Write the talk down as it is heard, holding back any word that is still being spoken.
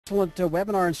excellent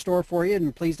webinar in store for you,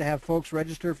 and pleased to have folks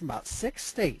registered from about 6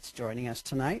 states joining us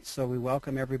tonight, so we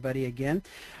welcome everybody again.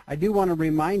 I do want to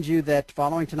remind you that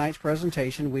following tonight's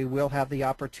presentation, we will have the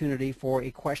opportunity for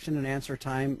a question and answer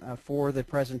time for the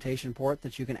presentation part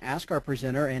that you can ask our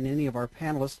presenter and any of our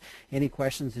panelists any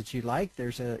questions that you like.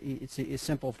 It's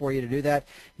simple for you to do that.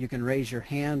 You can raise your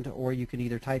hand, or you can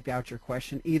either type out your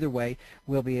question. Either way,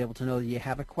 we'll be able to know that you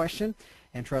have a question.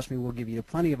 And trust me, we'll give you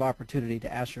plenty of opportunity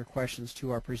to ask your questions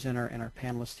to our presenter and our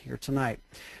panelists here tonight.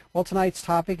 Well, tonight's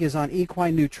topic is on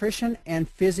equine nutrition and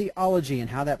physiology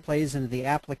and how that plays into the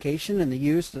application and the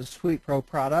use of Sweet Pro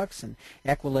products and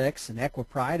Equilix and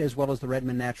EquiPride, as well as the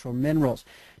Redmond Natural Minerals.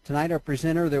 Tonight, our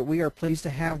presenter that we are pleased to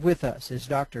have with us is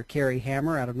Dr. Carrie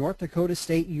Hammer out of North Dakota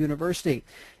State University.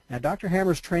 Now, Dr.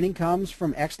 Hammer's training comes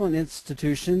from excellent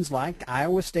institutions like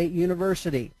Iowa State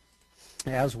University,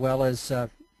 as well as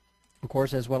of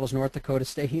course, as well as North Dakota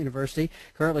State University.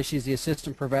 Currently, she's the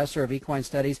Assistant Professor of Equine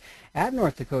Studies at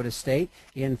North Dakota State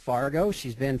in Fargo.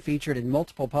 She's been featured in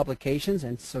multiple publications,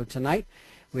 and so tonight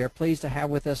we are pleased to have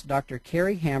with us Dr.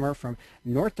 Carrie Hammer from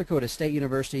North Dakota State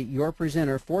University, your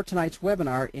presenter for tonight's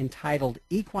webinar entitled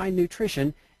Equine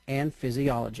Nutrition and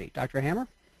Physiology. Dr. Hammer?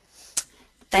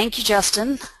 Thank you,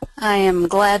 Justin. I am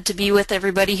glad to be with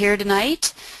everybody here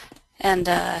tonight, and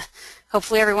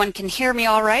hopefully everyone can hear me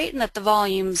all right and that the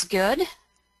volume's good.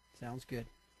 Sounds good.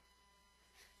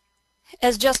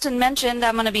 As Justin mentioned,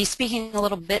 I'm going to be speaking a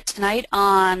little bit tonight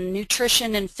on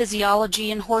nutrition and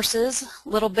physiology in horses, a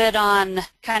little bit on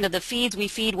kind of the feeds we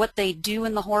feed, what they do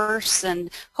in the horse, and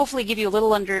hopefully give you a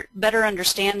little better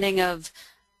understanding of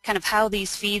kind of how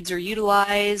these feeds are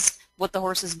utilized, what the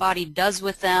horse's body does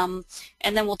with them,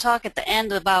 and then we'll talk at the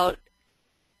end about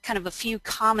kind of a few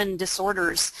common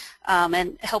disorders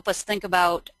and help us think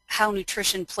about how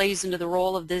nutrition plays into the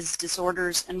role of these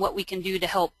disorders and what we can do to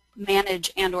help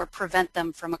manage and or prevent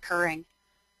them from occurring.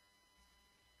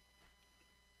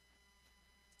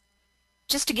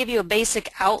 Just to give you a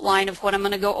basic outline of what I'm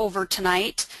going to go over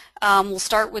tonight, we'll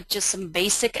start with just some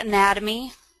basic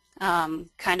anatomy,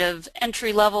 kind of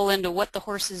entry level into what the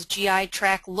horse's GI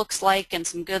tract looks like and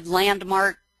some good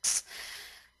landmarks.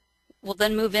 We'll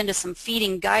then move into some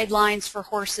feeding guidelines for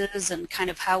horses and kind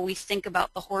of how we think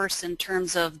about the horse in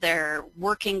terms of their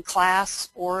working class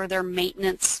or their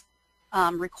maintenance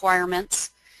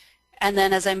requirements. And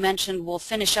then, as I mentioned, we'll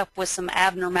finish up with some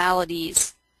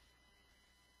abnormalities.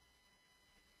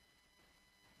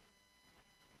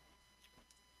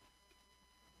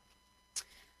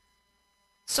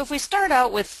 So if we start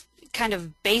out with kind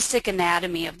of basic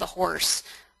anatomy of the horse,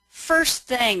 first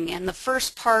thing, and the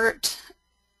first part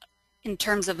in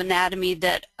terms of anatomy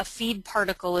that a feed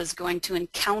particle is going to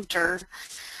encounter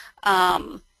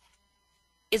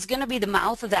is going to be the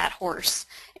mouth of that horse.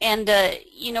 And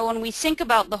you know, when we think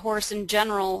about the horse in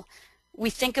general,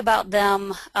 we think about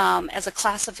them as a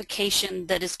classification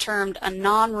that is termed a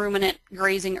non-ruminant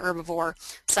grazing herbivore.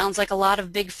 Sounds like a lot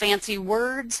of big fancy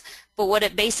words, but what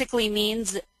it basically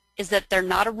means is that they're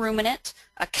not a ruminant.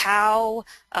 A cow,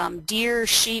 deer,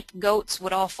 sheep, goats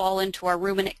would all fall into our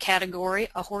ruminant category.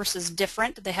 A horse is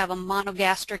different. They have a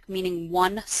monogastric, meaning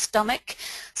one stomach,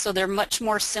 so they're much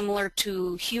more similar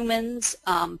to humans,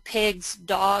 pigs,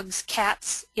 dogs,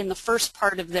 cats in the first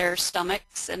part of their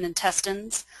stomachs and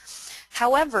intestines.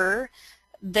 However,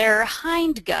 their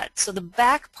hindgut, so the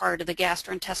back part of the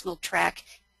gastrointestinal tract,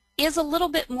 is a little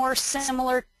bit more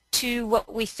similar to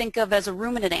what we think of as a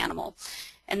ruminant animal.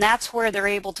 And that's where they're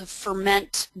able to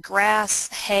ferment grass,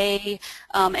 hay,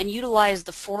 and utilize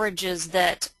the forages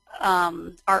that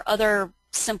our other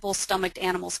simple stomached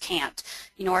animals can't.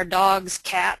 You know, our dogs,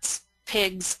 cats,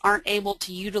 pigs aren't able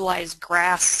to utilize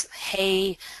grass,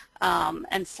 hay,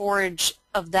 and forage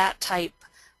of that type,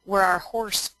 where our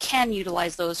horse can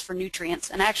utilize those for nutrients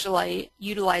and actually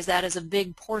utilize that as a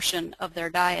big portion of their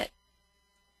diet.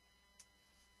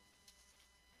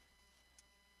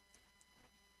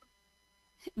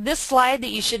 This slide that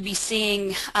you should be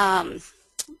seeing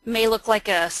may look like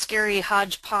a scary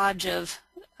hodgepodge of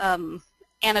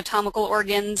anatomical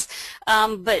organs,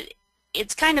 but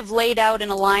it's kind of laid out in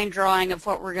a line drawing of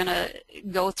what we're going to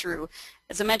go through.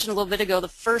 As I mentioned a little bit ago, the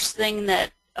first thing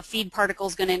that a feed particle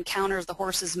is going to encounter is the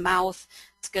horse's mouth.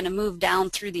 It's going to move down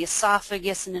through the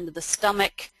esophagus and into the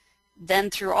stomach, then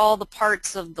through all the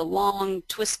parts of the long,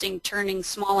 twisting, turning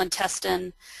small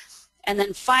intestine. And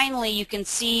then finally, you can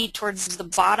see towards the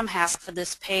bottom half of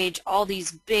this page all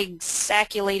these big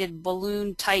sacculated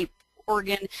balloon type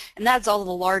organ, and that's all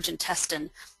the large intestine.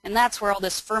 And that's where all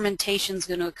this fermentation is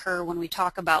going to occur when we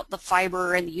talk about the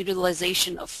fiber and the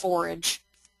utilization of forage.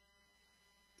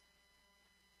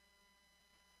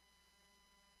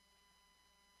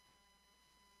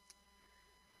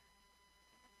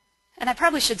 And I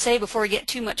probably should say before we get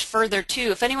too much further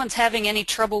too, if anyone's having any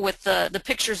trouble with the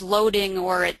pictures loading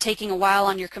or it taking a while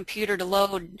on your computer to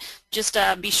load, just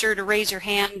be sure to raise your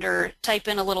hand or type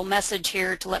in a little message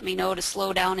here to let me know to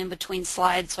slow down in between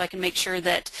slides so I can make sure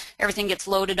that everything gets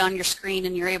loaded on your screen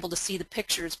and you're able to see the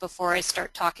pictures before I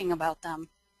start talking about them.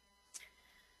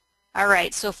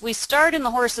 Alright, so if we start in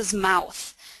the horse's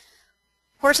mouth,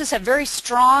 horses have very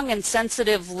strong and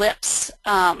sensitive lips.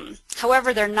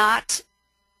 However, they're not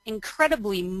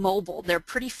incredibly mobile. They're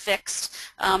pretty fixed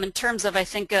in terms of, I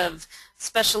think of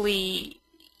especially,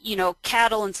 you know,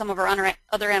 cattle and some of our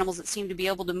other animals that seem to be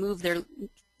able to move their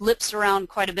lips around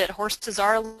quite a bit. Horses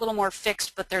are a little more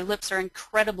fixed, but their lips are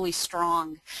incredibly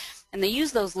strong. And they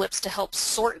use those lips to help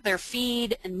sort their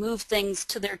feed and move things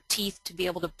to their teeth to be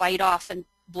able to bite off and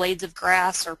blades of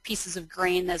grass or pieces of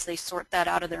grain as they sort that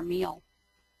out of their meal.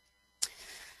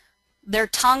 Their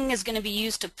tongue is going to be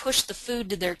used to push the food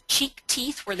to their cheek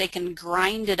teeth where they can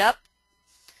grind it up.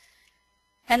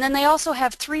 And then they also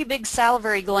have 3 big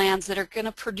salivary glands that are going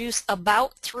to produce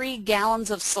about 3 gallons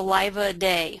of saliva a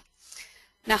day.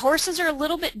 Now horses are a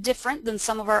little bit different than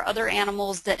some of our other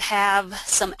animals that have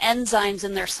some enzymes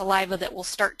in their saliva that will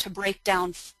start to break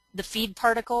down the feed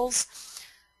particles.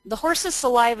 The horse's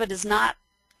saliva does not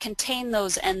contain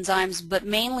those enzymes, but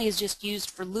mainly is just used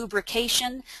for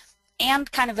lubrication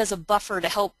and kind of as a buffer to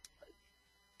help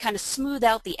kind of smooth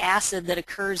out the acid that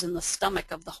occurs in the stomach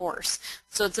of the horse.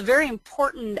 So it's a very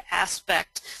important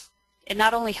aspect. It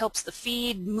not only helps the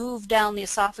feed move down the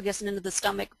esophagus and into the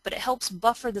stomach, but it helps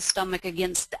buffer the stomach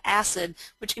against the acid,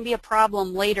 which can be a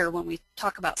problem later when we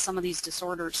talk about some of these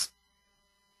disorders.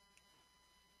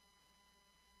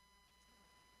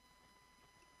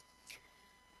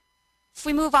 If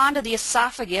we move on to the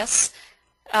esophagus,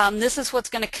 this is what's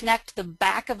going to connect the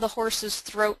back of the horse's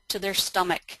throat to their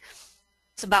stomach.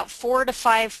 It's about 4 to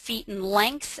 5 feet in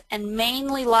length and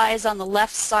mainly lies on the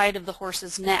left side of the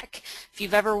horse's neck. If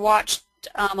you've ever watched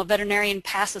a veterinarian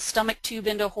pass a stomach tube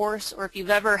into a horse, or if you've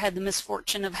ever had the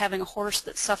misfortune of having a horse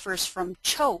that suffers from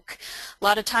choke, a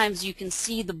lot of times you can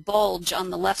see the bulge on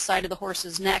the left side of the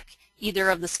horse's neck, either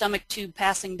of the stomach tube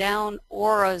passing down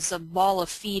or as a ball of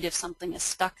feed if something is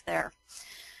stuck there.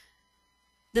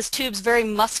 This tube's very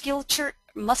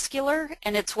muscular,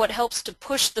 and it's what helps to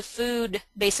push the food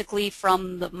basically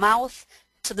from the mouth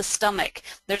to the stomach.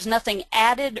 There's nothing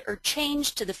added or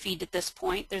changed to the feed at this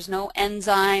point. There's no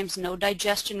enzymes, no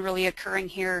digestion really occurring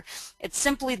here. It's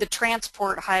simply the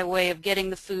transport highway of getting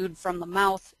the food from the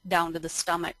mouth down to the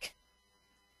stomach.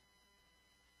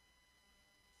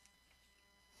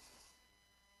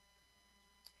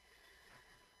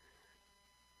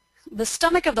 The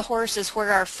stomach of the horse is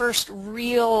where our first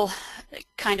real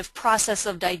kind of process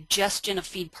of digestion of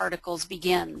feed particles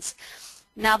begins.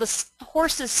 Now the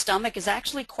horse's stomach is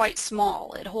actually quite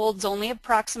small. It holds only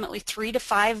approximately 3 to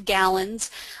 5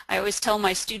 gallons. I always tell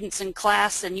my students in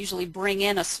class and usually bring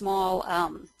in a small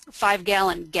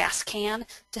 5-gallon gas can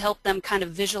to help them kind of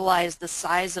visualize the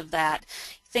size of that.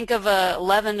 Think of a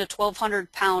 11 to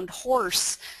 1,200 pound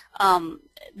horse.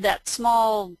 That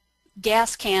small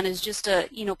gas can is just a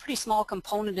pretty small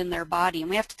component in their body, and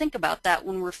we have to think about that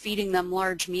when we're feeding them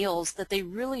large meals, that they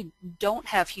really don't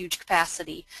have huge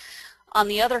capacity. On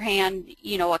the other hand,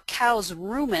 a cow's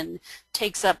rumen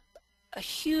takes up a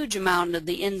huge amount of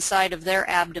the inside of their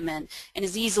abdomen and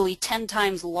is easily 10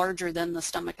 times larger than the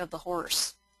stomach of the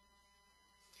horse.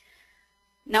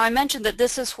 Now I mentioned that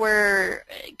this is where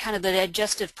kind of the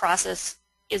digestive process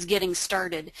is getting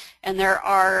started, and there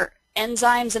are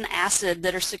enzymes and acid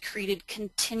that are secreted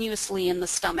continuously in the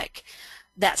stomach.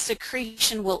 That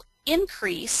secretion will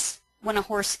increase when a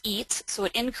horse eats, so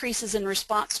it increases in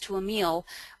response to a meal,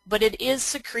 but it is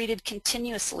secreted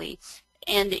continuously.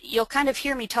 And you'll kind of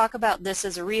hear me talk about this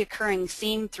as a reoccurring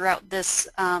theme throughout this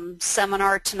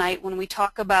seminar tonight when we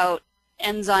talk about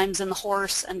enzymes in the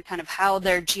horse and kind of how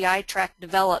their GI tract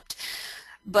developed.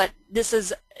 But this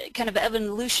is kind of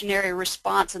evolutionary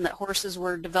response in that horses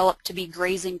were developed to be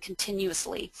grazing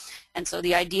continuously. And so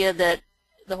the idea that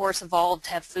the horse evolved to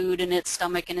have food in its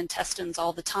stomach and intestines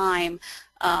all the time,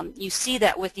 you see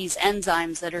that with these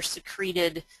enzymes that are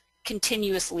secreted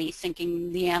continuously,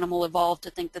 thinking the animal evolved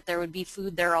to think that there would be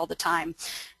food there all the time.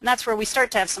 And that's where we start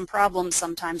to have some problems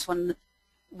sometimes when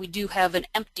we do have an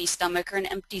empty stomach or an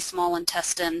empty small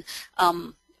intestine,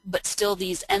 but still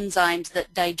these enzymes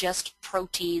that digest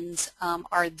proteins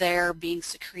are there being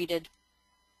secreted.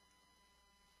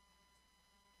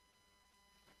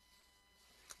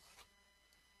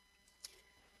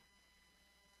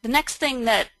 The next thing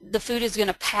that the food is going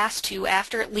to pass to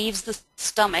after it leaves the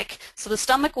stomach, so the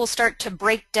stomach will start to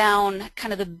break down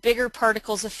kind of the bigger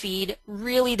particles of feed.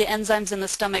 Really, the enzymes in the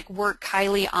stomach work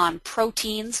highly on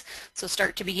proteins, so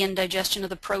start to begin digestion of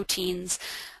the proteins.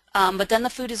 But then the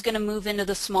food is going to move into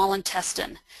the small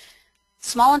intestine.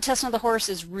 Small intestine of the horse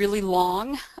is really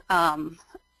long.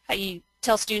 I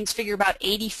tell students figure about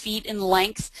 80 feet in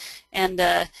length,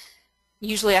 and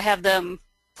usually I have them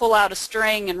pull out a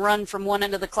string and run from one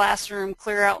end of the classroom,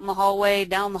 clear out in the hallway,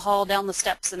 down the hall, down the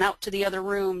steps, and out to the other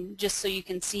room, just so you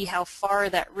can see how far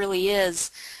that really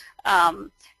is.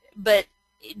 But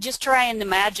just try and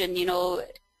imagine, you know,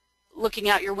 looking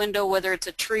out your window, whether it's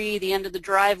a tree, the end of the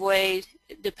driveway,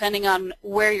 depending on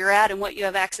where you're at and what you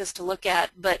have access to look at.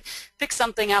 But pick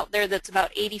something out there that's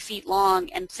about 80 feet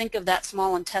long and think of that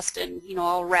small intestine, you know,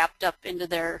 all wrapped up into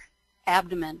their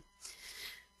abdomen.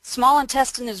 Small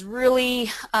intestine is really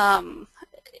kind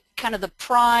of the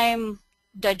prime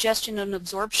digestion and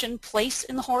absorption place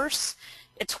in the horse.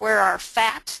 It's where our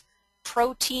fat,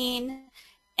 protein,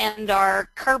 and our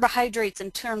carbohydrates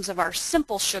in terms of our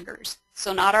simple sugars,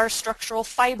 so not our structural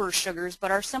fiber sugars,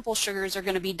 but our simple sugars, are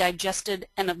going to be digested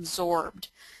and absorbed.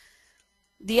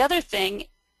 The other thing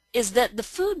is that the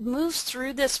food moves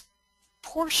through this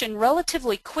portion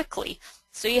relatively quickly.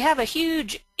 So you have a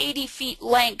huge 80 feet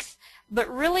length, but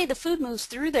really the food moves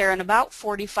through there in about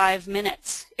 45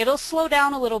 minutes. It'll slow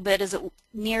down a little bit as it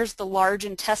nears the large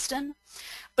intestine,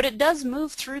 but it does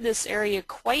move through this area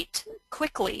quite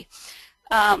quickly.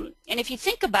 And if you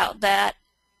think about that,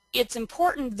 it's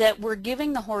important that we're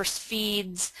giving the horse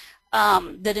feeds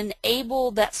that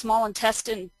enable that small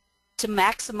intestine to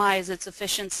maximize its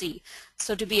efficiency.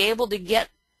 So to be able to get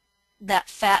that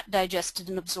fat digested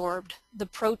and absorbed, the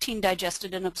protein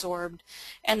digested and absorbed,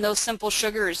 and those simple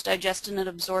sugars digested and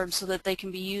absorbed so that they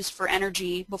can be used for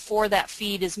energy before that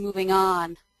feed is moving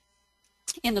on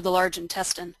into the large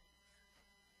intestine.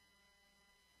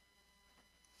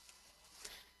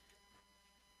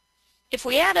 If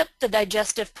we add up the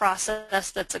digestive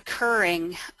process that's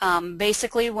occurring,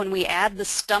 basically when we add the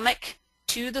stomach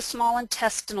to the small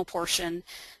intestinal portion,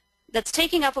 that's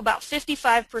taking up about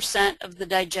 55% of the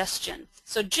digestion,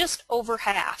 so just over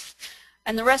half.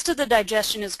 And the rest of the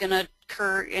digestion is going to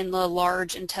occur in the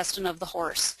large intestine of the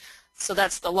horse. So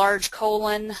that's the large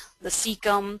colon, the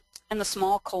cecum, and the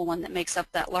small colon that makes up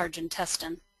that large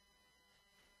intestine.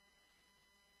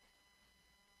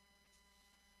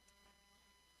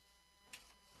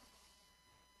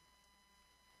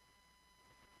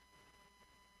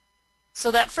 So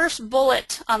that first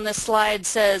bullet on this slide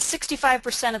says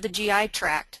 65% of the GI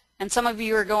tract. And some of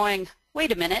you are going,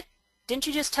 wait a minute, didn't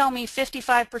you just tell me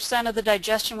 55% of the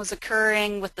digestion was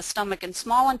occurring with the stomach and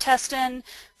small intestine?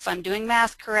 If I'm doing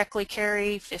math correctly,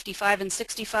 Carrie, 55 and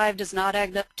 65 does not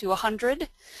add up to 100.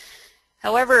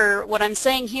 However, what I'm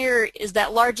saying here is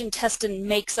that large intestine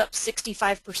makes up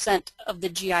 65% of the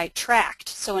GI tract.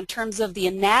 So in terms of the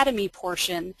anatomy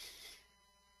portion,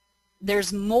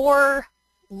 there's more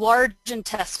large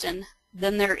intestine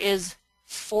than there is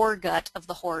foregut of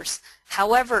the horse.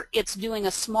 However, it's doing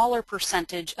a smaller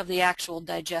percentage of the actual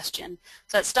digestion.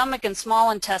 So that stomach and small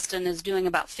intestine is doing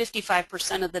about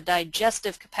 55% of the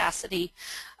digestive capacity.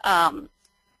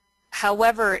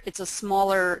 However, it's a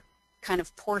smaller kind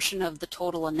of portion of the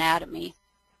total anatomy.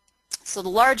 So the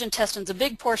large intestine is a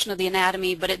big portion of the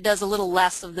anatomy, but it does a little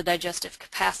less of the digestive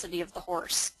capacity of the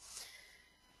horse.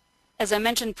 As I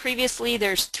mentioned previously,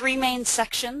 there's three main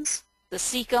sections: the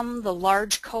cecum, the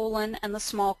large colon, and the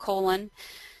small colon.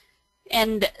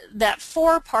 And that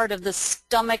fore part of the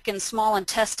stomach and small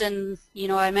intestine, you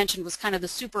know, I mentioned was kind of the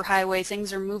superhighway.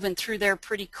 Things are moving through there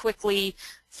pretty quickly,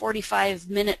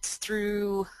 45 minutes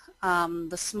through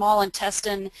the small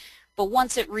intestine. But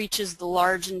once it reaches the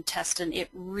large intestine, it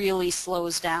really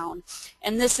slows down.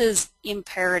 And this is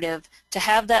imperative. To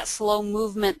have that slow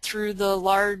movement through the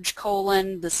large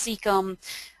colon, the cecum,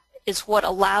 is what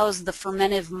allows the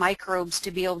fermentive microbes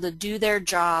to be able to do their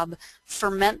job,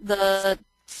 ferment the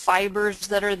fibers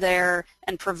that are there,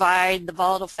 and provide the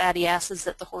volatile fatty acids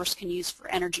that the horse can use for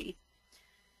energy.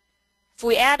 If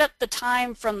we add up the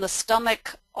time from the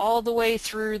stomach all the way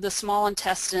through the small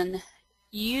intestine,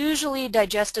 usually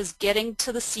digest is getting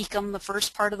to the cecum, the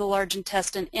first part of the large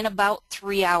intestine, in about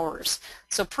 3 hours.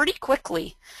 So pretty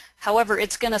quickly. However,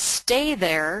 it's going to stay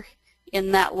there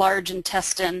in that large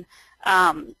intestine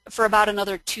for about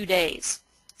another 2 days.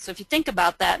 So if you think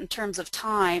about that in terms of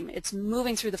time, it's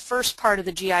moving through the first part of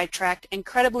the GI tract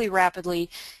incredibly rapidly,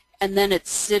 and then it's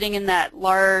sitting in that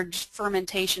large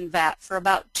fermentation vat for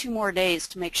about 2 more days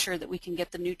to make sure that we can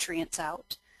get the nutrients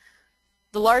out.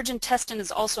 The large intestine is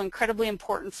also incredibly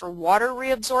important for water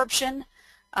reabsorption.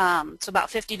 So about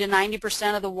 50 to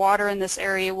 90% of the water in this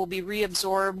area will be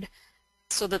reabsorbed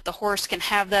so that the horse can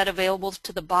have that available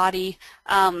to the body.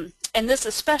 And this,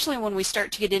 especially when we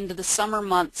start to get into the summer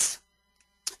months,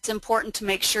 it's important to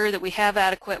make sure that we have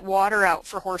adequate water out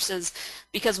for horses,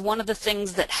 because one of the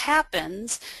things that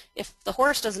happens if the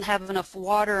horse doesn't have enough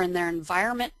water in their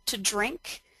environment to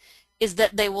drink is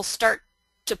that they will start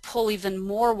to pull even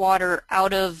more water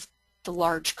out of the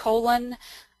large colon,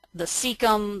 the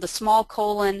cecum, the small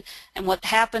colon, and what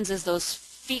happens is those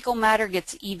fecal matter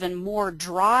gets even more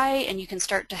dry, and you can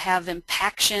start to have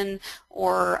impaction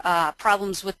or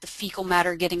problems with the fecal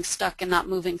matter getting stuck and not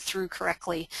moving through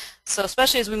correctly. So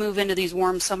especially as we move into these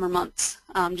warm summer months,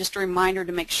 just a reminder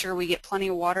to make sure we get plenty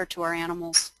of water to our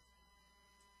animals.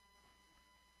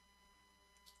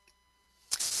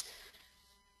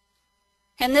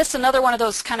 And this, another one of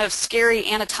those kind of scary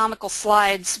anatomical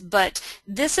slides, but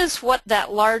this is what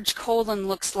that large colon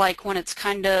looks like when it's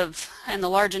kind of, and the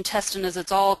large intestine as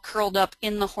it's all curled up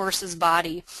in the horse's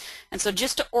body. And so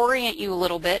just to orient you a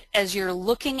little bit, as you're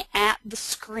looking at the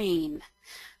screen,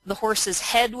 the horse's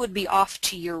head would be off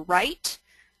to your right,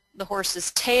 the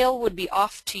horse's tail would be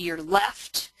off to your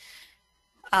left.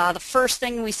 The first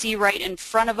thing we see right in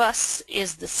front of us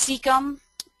is the cecum,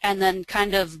 and then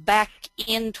kind of back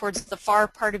in towards the far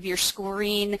part of your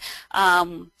screen,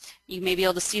 you may be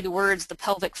able to see the words, the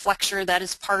pelvic flexure. That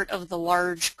is part of the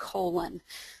large colon.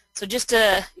 So just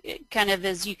to kind of,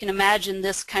 as you can imagine,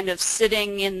 this kind of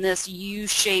sitting in this U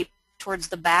shape towards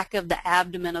the back of the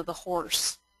abdomen of the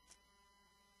horse.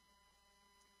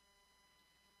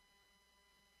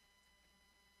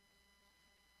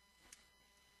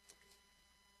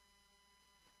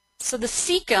 So the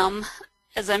cecum,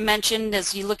 as I mentioned,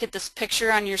 as you look at this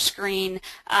picture on your screen,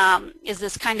 is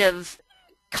this kind of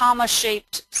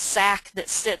comma-shaped sac that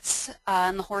sits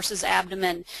in the horse's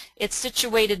abdomen. It's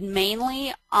situated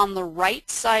mainly on the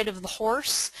right side of the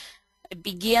horse. It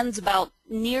begins about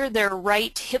near their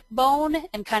right hip bone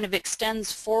and kind of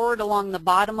extends forward along the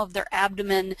bottom of their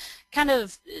abdomen, kind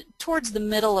of towards the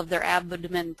middle of their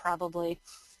abdomen probably.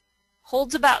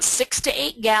 Holds about 6 to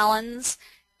 8 gallons.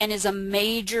 And is a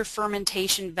major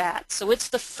fermentation vat. So it's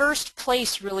the first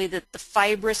place really that the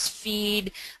fibrous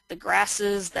feed, the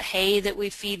grasses, the hay that we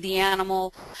feed the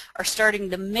animal are starting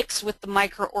to mix with the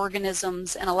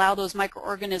microorganisms and allow those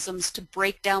microorganisms to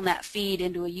break down that feed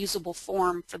into a usable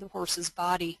form for the horse's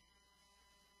body.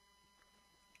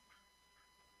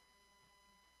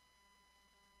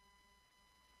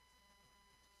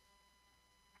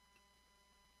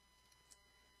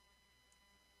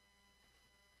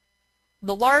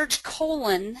 The large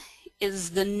colon is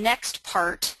the next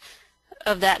part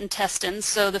of that intestine.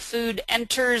 So the food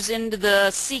enters into the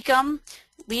cecum,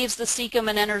 leaves the cecum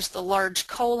and enters the large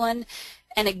colon.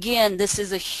 And again, this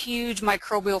is a huge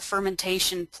microbial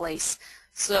fermentation place.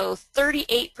 So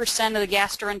 38% of the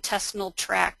gastrointestinal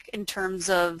tract in terms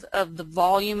of the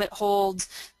volume it holds,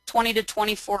 20 to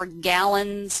 24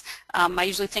 gallons. I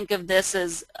usually think of this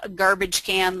as a garbage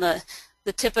can, the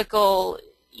typical,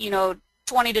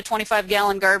 20 to 25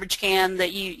 gallon garbage can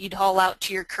that you'd haul out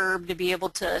to your curb to be able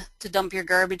to dump your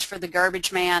garbage for the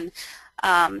garbage man,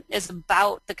 is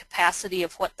about the capacity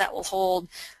of what that will hold.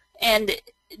 And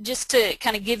just to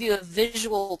kind of give you a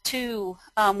visual too,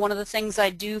 one of the things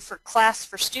I do for class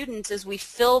for students is we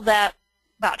fill that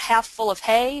about half full of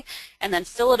hay and then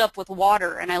fill it up with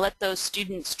water, and I let those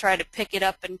students try to pick it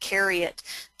up and carry it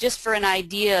just for an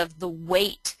idea of the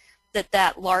weight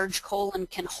that large colon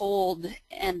can hold,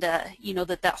 and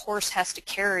that horse has to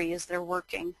carry as they're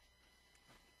working.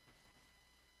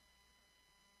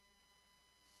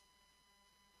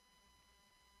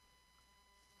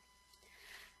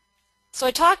 So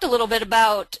I talked a little bit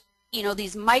about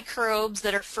these microbes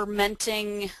that are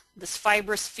fermenting this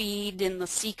fibrous feed in the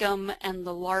cecum and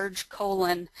the large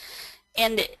colon,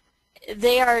 and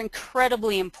they are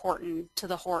incredibly important to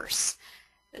the horse.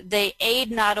 They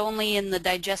aid not only in the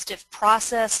digestive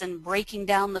process and breaking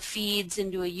down the feeds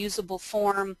into a usable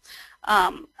form,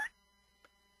 and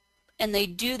they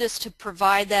do this to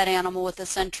provide that animal with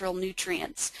essential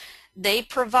nutrients. They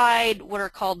provide what are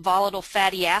called volatile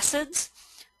fatty acids.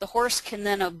 The horse can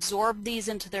then absorb these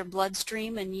into their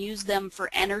bloodstream and use them for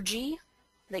energy.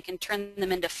 They can turn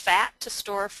them into fat to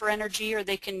store for energy, or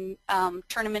they can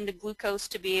turn them into glucose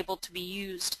to be able to be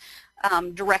used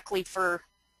directly for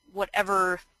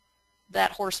whatever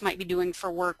that horse might be doing for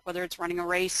work, whether it's running a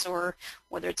race or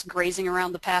whether it's grazing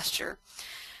around the pasture.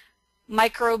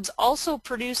 Microbes also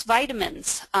produce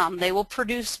vitamins. They will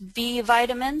produce B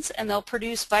vitamins and they'll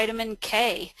produce vitamin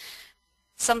K.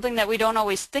 Something that we don't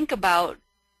always think about,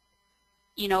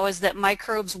 is that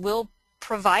microbes will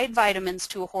provide vitamins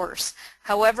to a horse.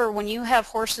 However, when you have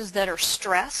horses that are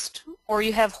stressed or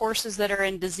you have horses that are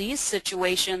in disease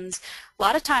situations, a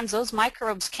lot of times those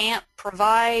microbes can't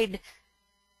provide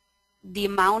the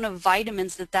amount of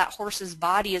vitamins that that horse's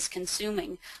body is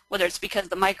consuming, whether it's because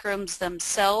the microbes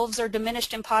themselves are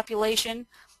diminished in population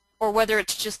or whether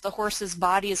it's just the horse's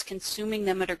body is consuming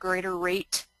them at a greater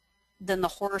rate than the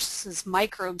horse's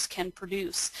microbes can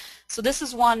produce. So this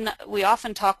is one we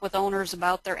often talk with owners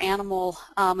about their animal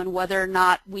and whether or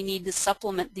not we need to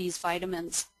supplement these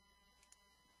vitamins.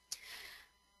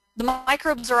 The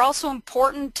microbes are also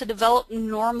important to develop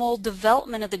normal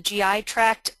development of the GI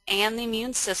tract and the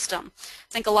immune system.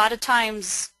 I think a lot of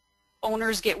times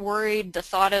owners get worried the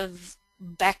thought of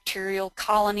bacterial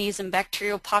colonies and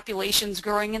bacterial populations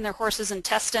growing in their horse's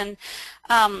intestine,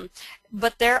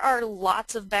 but there are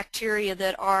lots of bacteria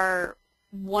that are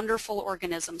wonderful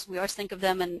organisms. We always think of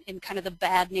them in kind of the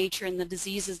bad nature and the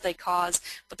diseases they cause,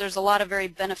 but there's a lot of very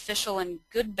beneficial and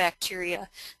good bacteria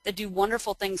that do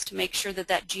wonderful things to make sure that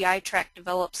that GI tract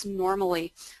develops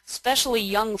normally, especially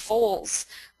young foals.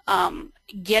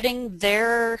 Getting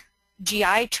their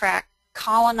GI tract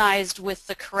colonized with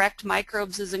the correct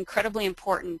microbes is incredibly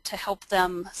important to help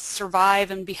them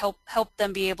survive and help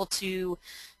them be able to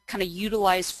kind of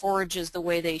utilize forages the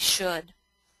way they should.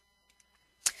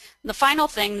 The final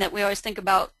thing that we always think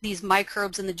about these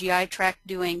microbes in the GI tract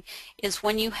doing is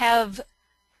when you have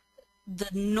the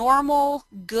normal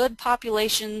good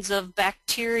populations of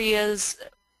bacterias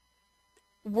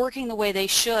working the way they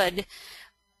should,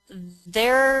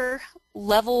 their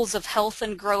levels of health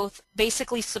and growth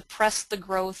basically suppress the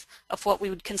growth of what we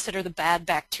would consider the bad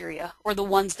bacteria or the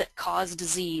ones that cause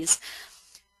disease.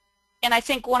 And I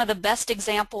think one of the best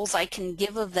examples I can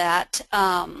give of that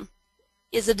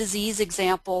is a disease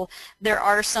example. There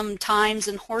are some times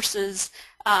in horses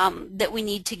that we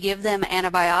need to give them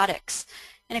antibiotics.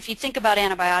 And if you think about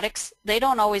antibiotics, they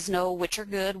don't always know which are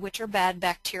good, which are bad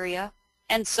bacteria.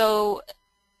 And so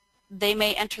they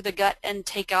may enter the gut and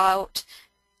take out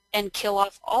and kill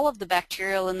off all of the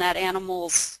bacterial in that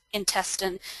animal's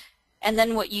intestine. And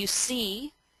then what you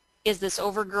see is this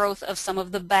overgrowth of some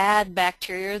of the bad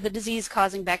bacteria, the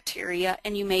disease-causing bacteria,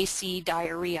 and you may see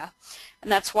diarrhea.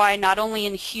 And that's why not only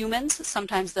in humans,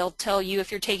 sometimes they'll tell you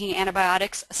if you're taking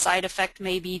antibiotics, a side effect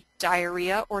may be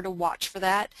diarrhea or to watch for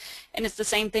that. And it's the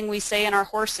same thing we say in our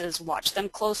horses, watch them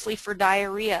closely for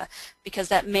diarrhea, because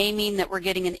that may mean that we're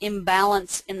getting an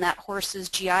imbalance in that horse's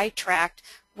GI tract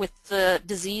with the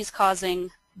disease-causing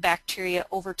bacteria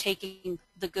overtaking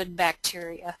the good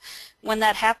bacteria. When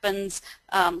that happens,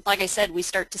 like I said, we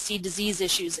start to see disease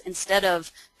issues instead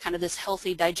of kind of this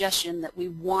healthy digestion that we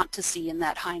want to see in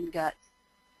that hind gut.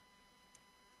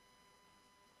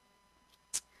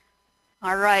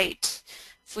 All right,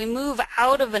 if we move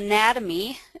out of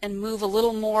anatomy and move a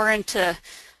little more into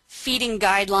feeding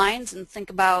guidelines and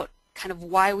think about kind of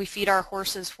why we feed our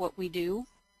horses what we do.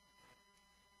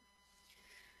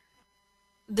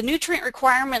 The nutrient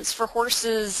requirements for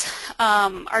horses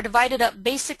are divided up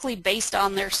basically based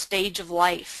on their stage of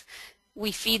life.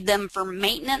 We feed them for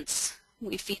maintenance,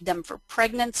 we feed them for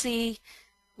pregnancy,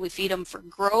 we feed them for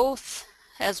growth,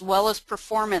 as well as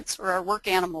performance or our work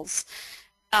animals.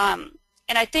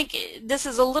 And I think this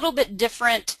is a little bit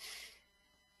different.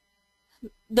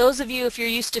 Those of you, if you're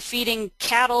used to feeding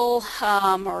cattle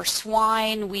or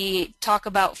swine, we talk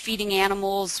about feeding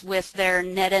animals with their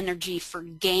net energy for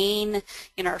gain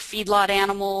in our feedlot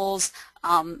animals,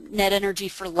 net energy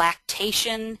for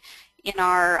lactation in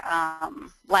our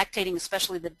lactating,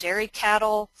 especially the dairy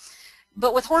cattle.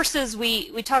 But with horses,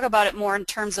 we talk about it more in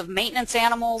terms of maintenance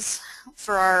animals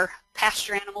for our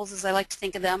pasture animals, as I like to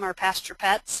think of them, our pasture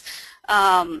pets.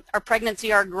 Our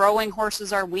pregnancy, our growing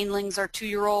horses, our weanlings, our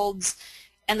 2-year-olds,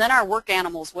 and then our work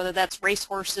animals, whether that's race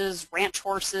horses, ranch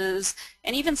horses,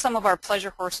 and even some of our pleasure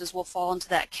horses will fall into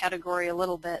that category a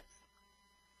little bit.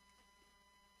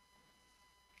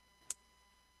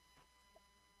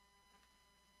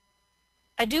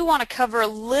 I do want to cover a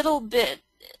little bit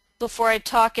before I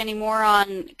talk any more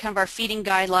on kind of our feeding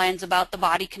guidelines about the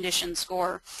body condition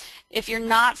score. If you're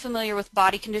not familiar with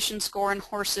body condition score in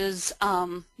horses,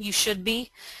 you should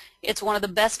be. It's one of the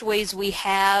best ways we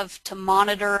have to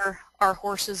monitor our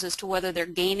horses as to whether they're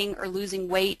gaining or losing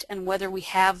weight and whether we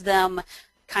have them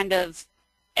kind of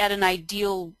at an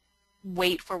ideal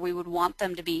weight where we would want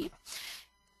them to be.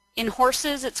 In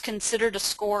horses, it's considered a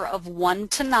score of 1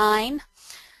 to 9.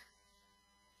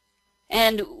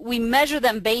 And we measure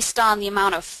them based on the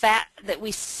amount of fat that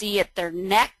we see at their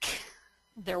neck,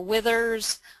 their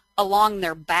withers, along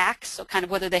their back, so kind of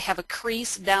whether they have a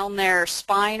crease down their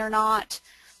spine or not,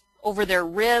 over their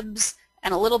ribs,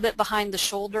 and a little bit behind the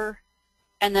shoulder,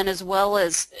 and then as well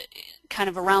as kind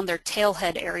of around their tail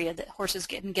head area, that horses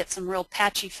can get some real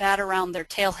patchy fat around their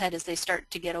tail head as they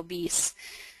start to get obese.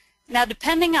 Now,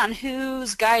 depending on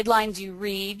whose guidelines you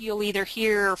read, you'll either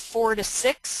hear 4 to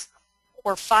 6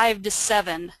 or 5 to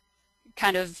 7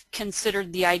 kind of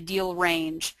considered the ideal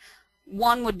range.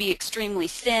 1 would be extremely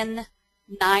thin,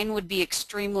 9 would be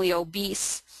extremely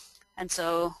obese, and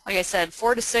so, like I said,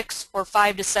 4 to 6 or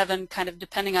 5 to 7, kind of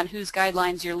depending on whose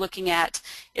guidelines you're looking at,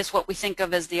 is what we think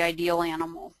of as the ideal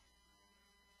animal.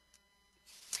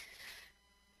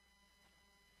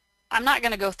 I'm not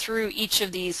going to go through each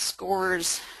of these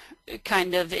scores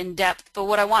kind of in depth, but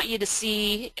what I want you to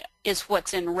see is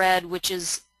what's in red, which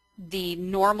is the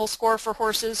normal score for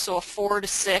horses, so a 4 to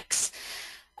 6.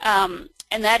 And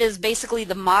that is basically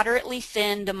the moderately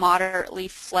thin to moderately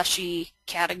fleshy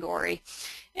category.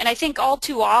 And I think all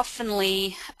too often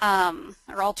we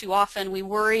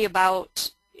worry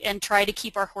about and try to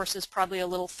keep our horses probably a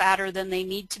little fatter than they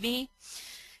need to be.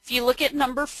 If you look at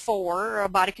number 4, or a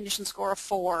body condition score of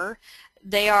 4,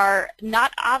 they are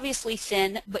not obviously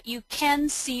thin, but you can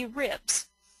see ribs.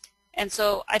 And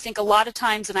so I think a lot of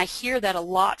times, and I hear that a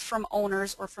lot from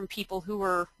owners or from people who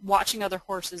are watching other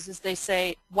horses, is they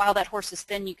say, while that horse is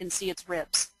thin, you can see its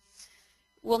ribs.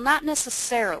 Well, not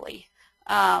necessarily.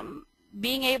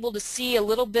 Being able to see a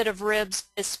little bit of ribs,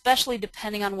 especially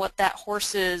depending on what that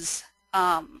horse's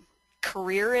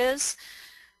career is.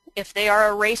 If they are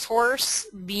a racehorse,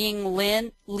 being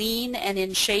lean and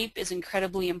in shape is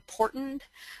incredibly important.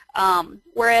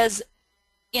 Whereas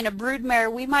in a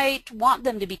broodmare, we might want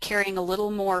them to be carrying a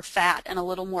little more fat and a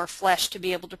little more flesh to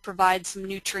be able to provide some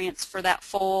nutrients for that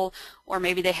foal, or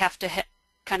maybe they have to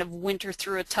kind of winter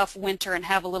through a tough winter and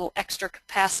have a little extra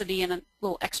capacity and a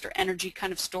little extra energy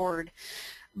kind of stored.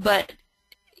 But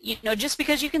you know, just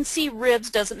because you can see ribs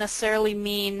doesn't necessarily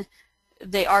mean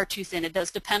they are too thin. It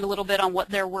does depend a little bit on what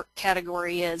their work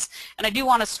category is. And I do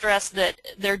want to stress that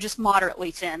they're just moderately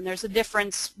thin. There's a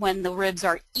difference when the ribs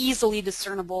are easily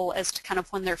discernible as to kind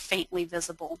of when they're faintly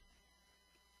visible.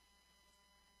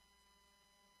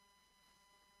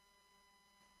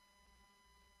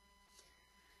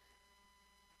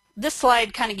 This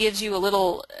slide kind of gives you a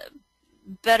little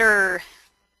better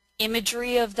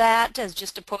imagery of that as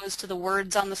just opposed to the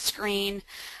words on the screen.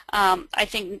 I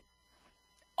think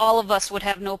all of us would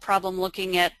have no problem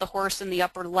looking at the horse in the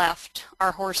upper left,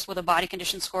 our horse with a body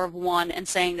condition score of 1, and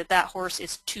saying that that horse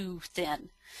is too thin.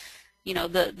 You know,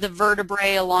 the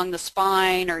vertebrae along the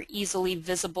spine are easily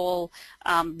visible,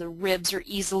 the ribs are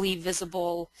easily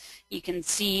visible, you can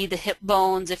see the hip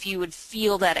bones. If you would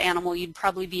feel that animal, you'd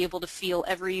probably be able to feel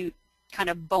every kind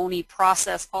of bony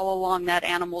process all along that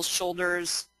animal's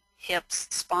shoulders, hips,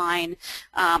 spine,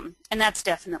 and that's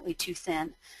definitely too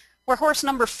thin. Where horse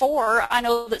number 4, I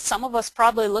know that some of us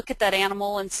probably look at that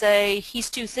animal and say he's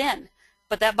too thin,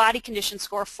 but that body condition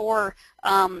score 4,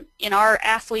 in our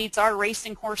athletes, our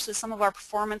racing horses, some of our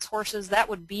performance horses, that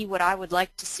would be what I would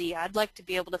like to see. I'd like to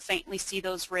be able to faintly see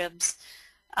those ribs.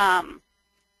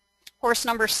 Horse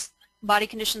number body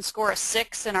condition score of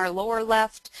 6 in our lower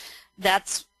left,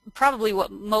 that's probably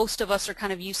what most of us are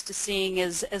kind of used to seeing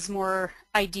as more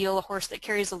ideal, a horse that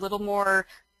carries a little more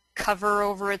cover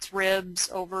over its ribs,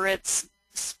 over its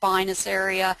spinous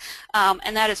area,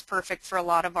 and that is perfect for a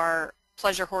lot of our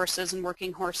pleasure horses and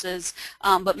working horses,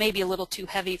 but maybe a little too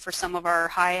heavy for some of our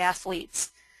high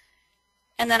athletes.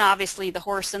 And then obviously the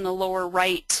horse in the lower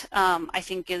right, I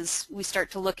think, is we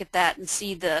start to look at that and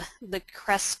see the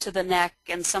crest to the neck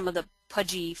and some of the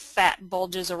pudgy fat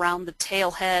bulges around the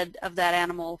tail head of that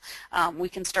animal. We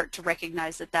can start to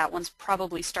recognize that that one's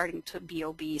probably starting to be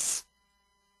obese.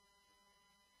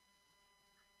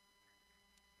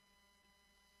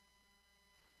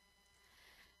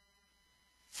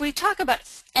 If we talk about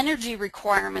energy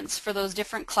requirements for those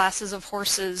different classes of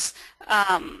horses,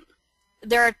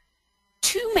 there are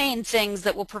 2 main things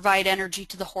that will provide energy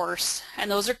to the horse, and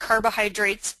those are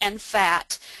carbohydrates and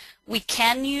fat. We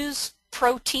can use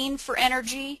protein for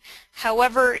energy,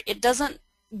 however, it doesn't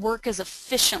work as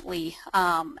efficiently,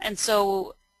 and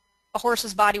so a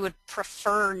horse's body would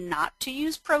prefer not to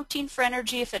use protein for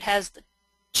energy if it has the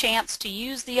chance to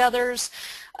use the others.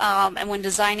 And when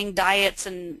designing diets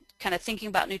and kind of thinking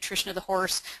about nutrition of the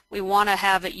horse, we want to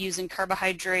have it using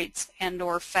carbohydrates and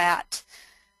or fat.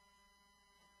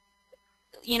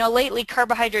 You know, lately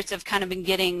carbohydrates have kind of been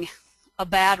getting a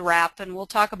bad rap, and we'll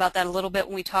talk about that a little bit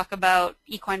when we talk about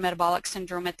equine metabolic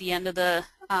syndrome at the end of the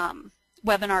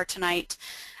webinar tonight.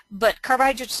 But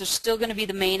carbohydrates are still going to be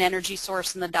the main energy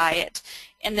source in the diet,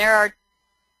 and there are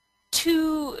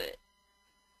two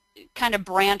kind of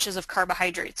branches of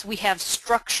carbohydrates. We have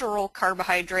structural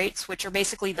carbohydrates, which are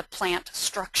basically the plant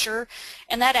structure,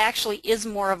 and that actually is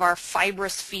more of our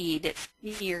fibrous feed.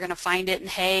 You're going to find it in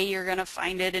hay, you're going to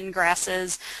find it in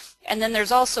grasses, and then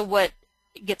there's also what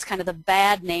gets kind of the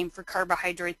bad name for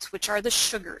carbohydrates, which are the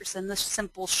sugars and the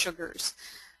simple sugars.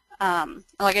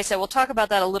 Like I said, we'll talk about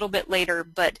that a little bit later,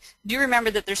 but do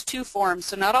remember that there's two forms,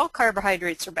 so not all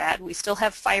carbohydrates are bad. We still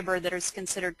have fiber that is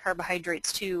considered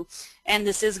carbohydrates too, and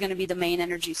this is going to be the main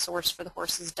energy source for the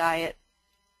horse's diet.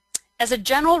 As a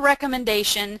general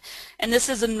recommendation, and this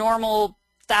is a normal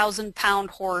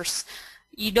 1,000-pound horse,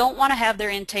 you don't want to have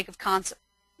their intake of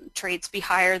concentrates be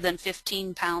higher than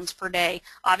 15 pounds per day.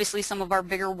 Obviously, some of our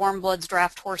bigger warm bloods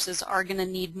draft horses are going to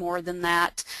need more than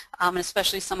that, and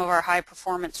especially some of our high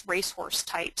performance racehorse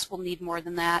types will need more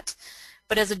than that.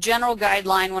 But as a general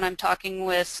guideline, when I'm talking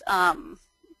with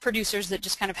producers that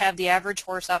just kind of have the average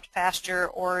horse out to pasture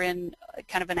or in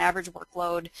kind of an average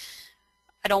workload,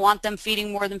 I don't want them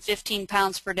feeding more than 15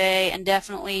 pounds per day, and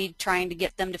definitely trying to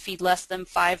get them to feed less than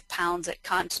 5 pounds at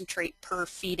concentrate per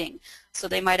feeding. So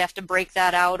they might have to break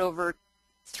that out over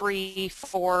 3,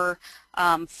 4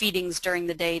 feedings during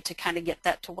the day to kind of get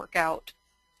that to work out.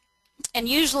 And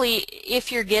usually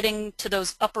if you're getting to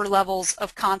those upper levels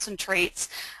of concentrates,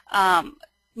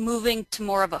 moving to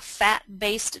more of a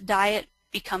fat-based diet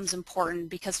becomes important,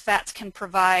 because fats can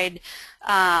provide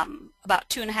about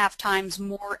 2.5 times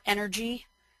more energy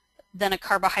than a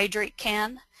carbohydrate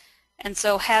can, and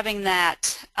so having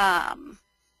that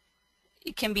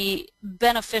it can be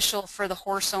beneficial for the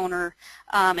horse owner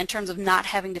in terms of not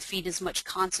having to feed as much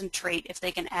concentrate if they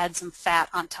can add some fat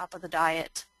on top of the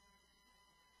diet.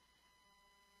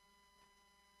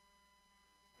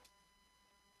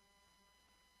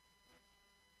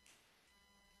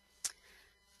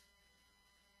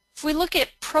 If we look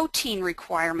at protein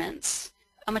requirements,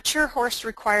 a mature horse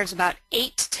requires about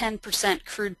 8 to 10%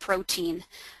 crude protein,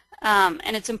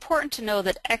 and it's important to know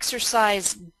that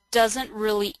exercise doesn't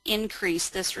really increase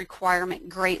this requirement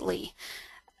greatly.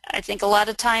 I think a lot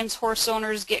of times horse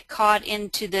owners get caught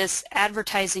into this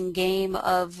advertising game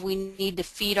of we need to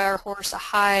feed our horse a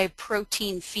high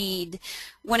protein feed,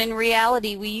 when in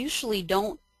reality we usually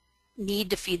don't need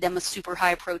to feed them a super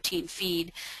high protein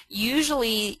feed.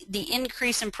 Usually the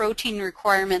increase in protein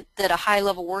requirement that a high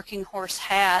level working horse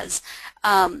has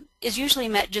is usually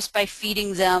met just by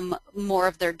feeding them more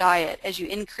of their diet. As you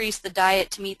increase the diet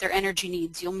to meet their energy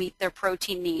needs, you'll meet their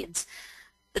protein needs.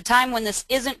 The time when this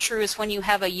isn't true is when you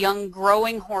have a young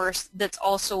growing horse that's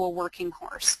also a working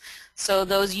horse. So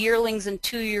those yearlings and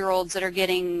 2-year-olds that are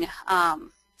getting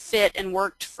fit and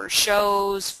worked for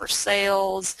shows, for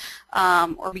sales,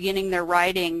 or beginning their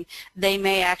riding, they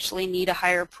may actually need a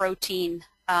higher protein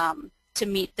to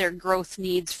meet their growth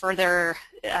needs for their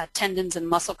tendons and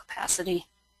muscle capacity.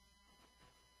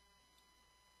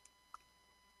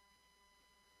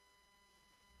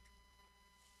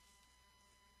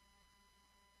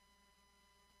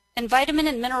 And vitamin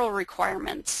and mineral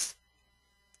requirements.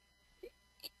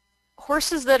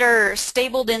 Horses that are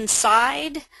stabled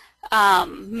inside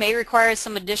may require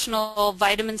some additional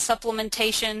vitamin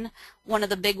supplementation. One of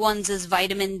the big ones is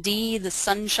vitamin D, the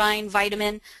sunshine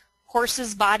vitamin.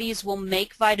 Horses' bodies will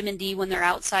make vitamin D when they're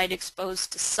outside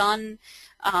exposed to sun.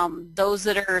 Those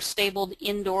that are stabled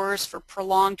indoors for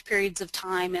prolonged periods of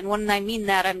time, and when I mean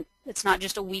that, it's not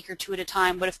just a week or 2 at a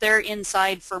time, but if they're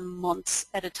inside for months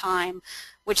at a time,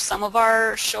 which some of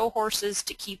our show horses,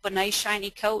 to keep a nice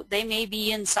shiny coat, they may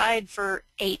be inside for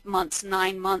 8 months,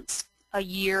 9 months, a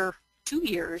year, 2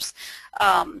 years.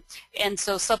 And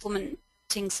so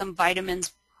supplementing some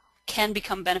vitamins can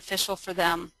become beneficial for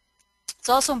them. It's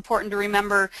also important to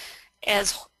remember,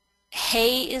 as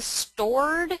hay is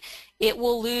stored, it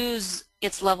will lose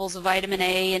its levels of vitamin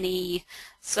A and E.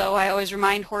 So I always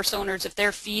remind horse owners, if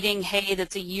they're feeding hay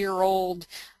that's a year old,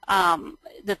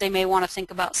 that they may want to think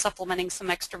about supplementing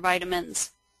some extra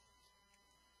vitamins.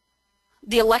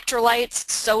 The electrolytes,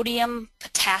 sodium,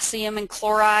 potassium, and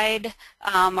chloride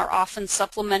are often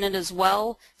supplemented as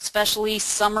well, especially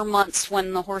summer months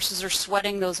when the horses are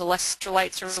sweating. Those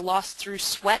electrolytes are lost through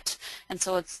sweat, and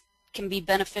so it can be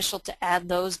beneficial to add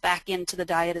those back into the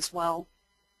diet as well.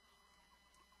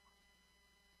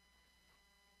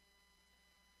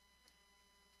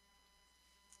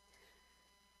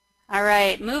 All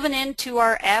right, moving into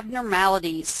our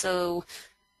abnormalities. So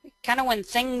kind of when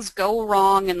things go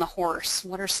wrong in the horse,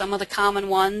 what are some of the common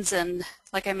ones, and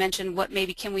like I mentioned, what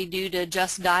maybe can we do to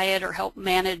adjust diet or help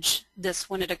manage this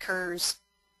when it occurs?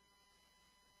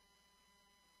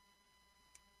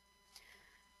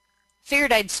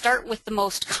 Figured I'd start with the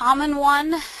most common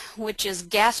one, which is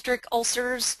gastric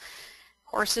ulcers.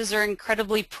 Horses are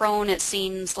incredibly prone, it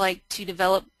seems like, to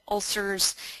develop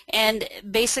ulcers, and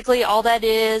basically all that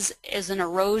is an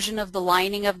erosion of the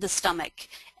lining of the stomach,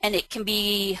 and it can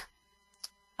be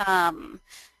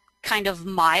kind of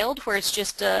mild, where it's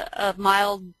just a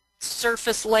mild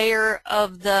surface layer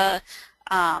of the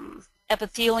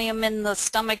epithelium in the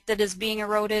stomach that is being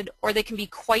eroded, or they can be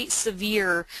quite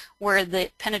severe where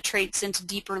it penetrates into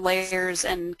deeper layers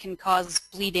and can cause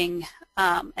bleeding,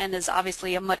 and is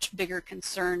obviously a much bigger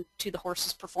concern to the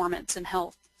horse's performance and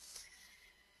health.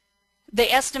 They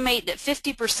estimate that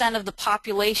 50% of the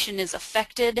population is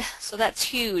affected, so that's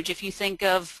huge if you think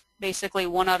of basically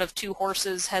 1 out of 2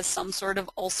 horses has some sort of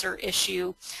ulcer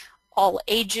issue. All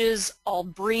ages, all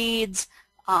breeds,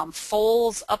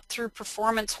 foals up through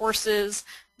performance horses.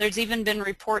 There's even been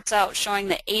reports out showing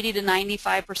that 80 to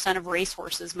 95% of race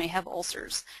horses may have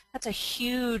ulcers. That's a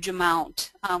huge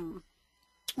amount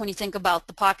when you think about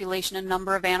the population and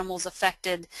number of animals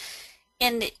affected.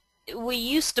 And we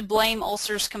used to blame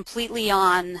ulcers completely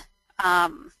on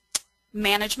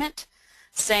management,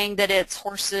 saying that it's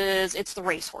horses, it's the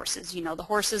race horses, you know, the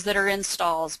horses that are in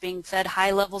stalls being fed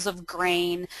high levels of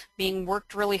grain, being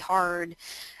worked really hard.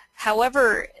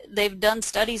 However, they've done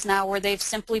studies now where they've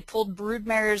simply pulled brood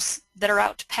mares that are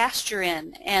out to pasture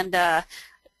in and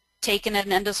taken an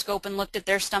endoscope and looked at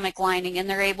their stomach lining, and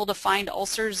they're able to find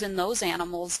ulcers in those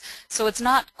animals. So it's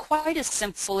not quite as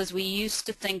simple as we used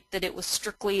to think, that it was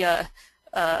strictly a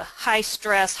high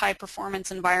stress, high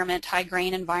performance environment, high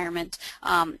grain environment.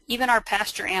 Even our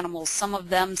pasture animals, some of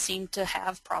them seem to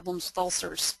have problems with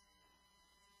ulcers.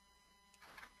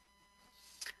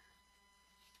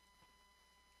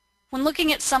 When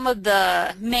looking at some of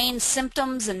the main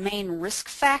symptoms and main risk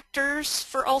factors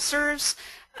for ulcers,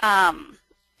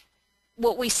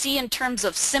 what we see in terms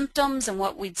of symptoms and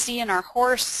what we'd see in our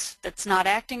horse that's not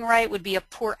acting right would be a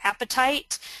poor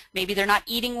appetite. Maybe they're not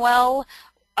eating well.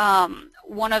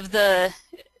 One of the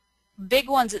big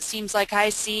ones it seems like I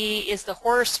see is the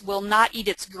horse will not eat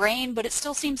its grain, but it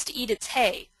still seems to eat its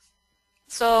hay.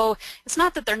 So it's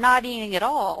not that they're not eating at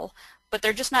all, but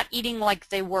they're just not eating like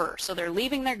they were. So they're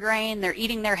leaving their grain, they're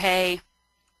eating their hay.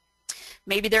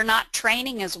 Maybe they're not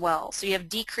training as well. So you have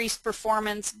decreased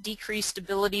performance, decreased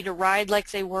ability to ride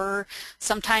like they were.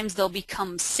 Sometimes they'll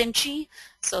become cinchy.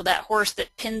 So that horse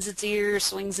that pins its ears,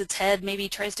 swings its head, maybe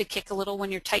tries to kick a little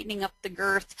when you're tightening up the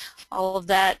girth. All of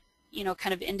that, you know,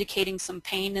 kind of indicating some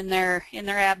pain in their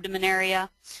abdomen area.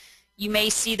 You may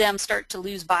see them start to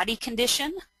lose body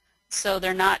condition. So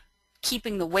they're not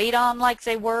keeping the weight on like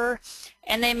they were,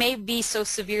 and they may be so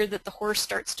severe that the horse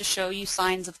starts to show you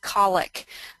signs of colic.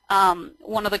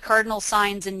 One of the cardinal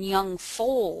signs in young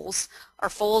foals are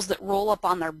foals that roll up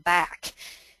on their back.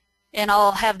 And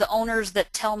I'll have the owners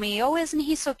that tell me, oh, isn't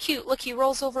he so cute? Look, he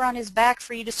rolls over on his back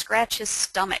for you to scratch his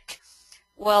stomach.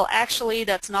 Well, actually,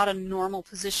 that's not a normal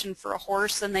position for a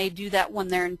horse, and they do that when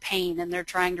they're in pain, and they're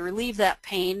trying to relieve that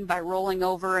pain by rolling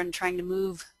over and trying to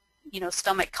move, you know,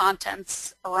 stomach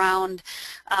contents around.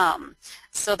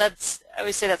 So that's, I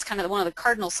always say that's kind of one of the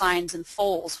cardinal signs in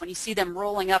foals. When you see them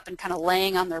rolling up and kind of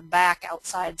laying on their back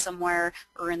outside somewhere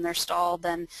or in their stall,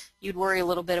 then you'd worry a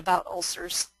little bit about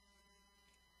ulcers.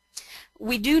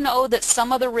 We do know that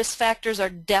some of the risk factors are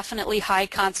definitely high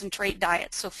concentrate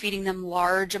diets, so feeding them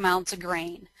large amounts of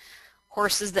grain.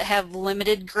 Horses that have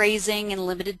limited grazing and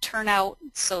limited turnout,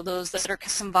 so those that are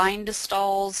confined to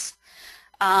stalls,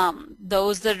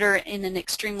 those that are in an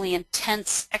extremely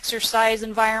intense exercise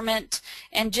environment,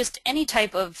 and just any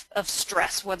type of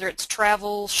stress, whether it's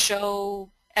travel, show,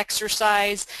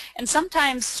 exercise. And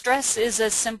sometimes stress is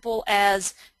as simple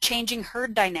as changing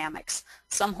herd dynamics.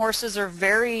 Some horses are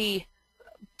very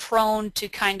prone to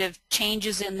kind of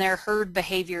changes in their herd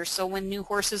behavior, so when new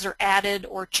horses are added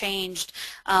or changed,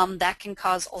 that can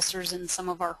cause ulcers in some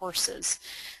of our horses.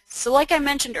 So like I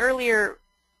mentioned earlier,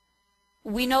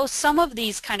 we know some of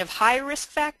these kind of high risk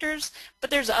factors,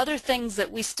 but there's other things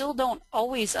that we still don't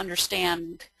always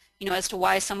understand, you know, as to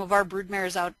why some of our brood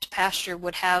mares out to pasture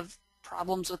would have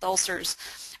problems with ulcers.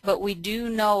 But we do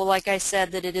know, like I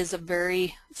said, that it is a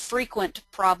very frequent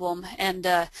problem, and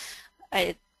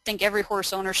I think every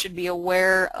horse owner should be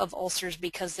aware of ulcers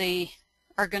because they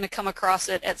are going to come across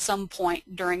it at some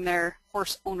point during their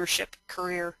horse ownership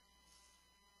career.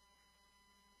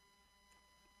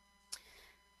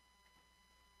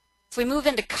 If we move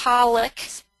into colic,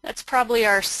 that's probably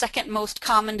our second most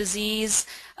common disease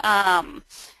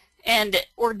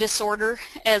or disorder,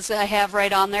 as I have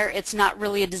right on there. It's not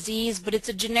really a disease, but it's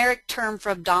a generic term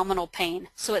for abdominal pain.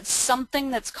 So it's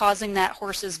something that's causing that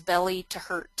horse's belly to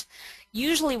hurt.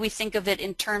 Usually we think of it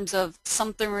in terms of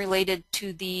something related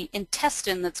to the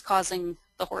intestine that's causing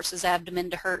the horse's abdomen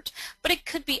to hurt. But it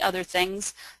could be other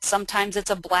things. Sometimes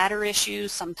it's a bladder issue,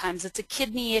 sometimes it's a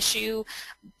kidney issue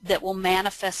that will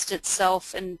manifest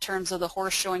itself in terms of the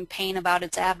horse showing pain about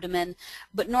its abdomen.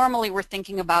 But normally we're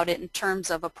thinking about it in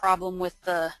terms of a problem with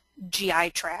the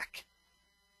GI tract.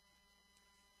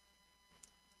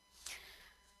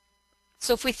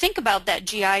 So if we think about that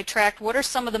GI tract, what are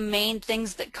some of the main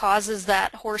things that causes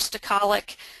that horse to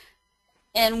colic?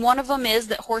 And one of them is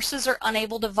that horses are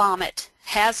unable to vomit.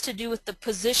 Has to do with the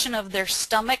position of their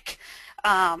stomach,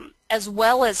 as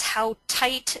well as how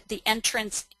tight the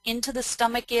entrance into the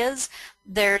stomach is.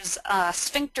 There's a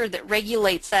sphincter that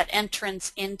regulates that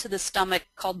entrance into the stomach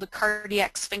called the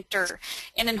cardiac sphincter.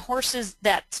 And in horses,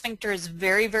 that sphincter is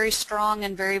very, very strong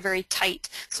and very, very tight.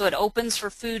 So it opens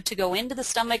for food to go into the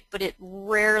stomach, but it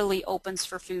rarely opens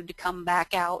for food to come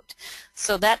back out.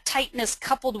 So that tightness,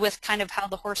 coupled with kind of how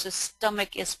the horse's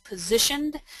stomach is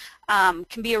positioned,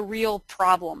 can be a real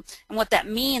problem. And what that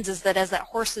means is that as that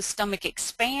horse's stomach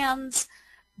expands,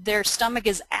 their stomach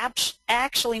is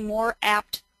actually more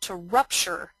apt to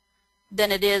rupture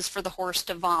than it is for the horse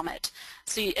to vomit.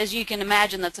 So as you can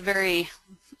imagine, that's a very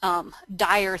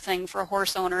dire thing for a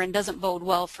horse owner and doesn't bode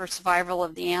well for survival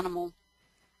of the animal.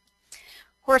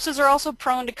 Horses are also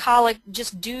prone to colic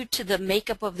just due to the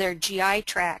makeup of their GI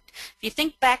tract. If you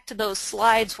think back to those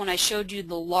slides when I showed you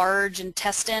the large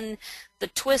intestine, the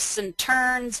twists and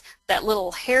turns, that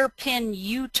little hairpin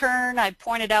U-turn I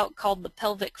pointed out called the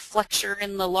pelvic flexure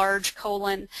in the large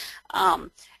colon.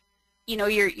 You know,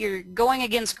 you're going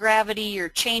against gravity, you're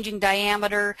changing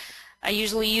diameter. I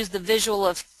usually use the visual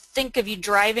of, think of you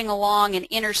driving along an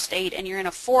interstate and you're in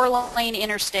a 4-lane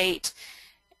interstate,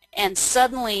 and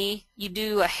suddenly you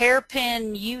do a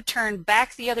hairpin U-turn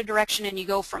back the other direction and you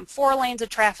go from 4 lanes of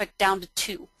traffic down to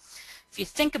 2. If you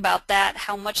think about that,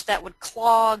 how much that would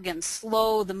clog and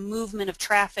slow the movement of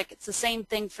traffic, it's the same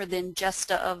thing for the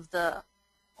ingesta of the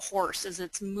horse as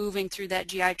it's moving through that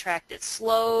GI tract. It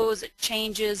slows, it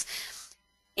changes,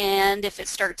 and if it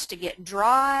starts to get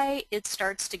dry, it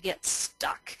starts to get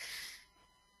stuck.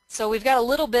 So we've got a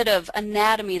little bit of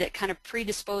anatomy that kind of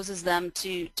predisposes them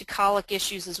to colic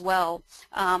issues as well,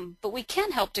 but we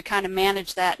can help to kind of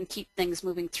manage that and keep things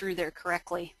moving through there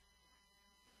correctly.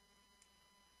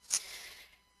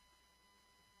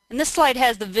 And this slide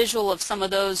has the visual of some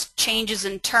of those changes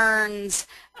and turns.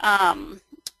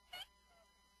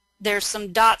 There's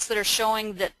some dots that are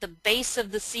showing that the base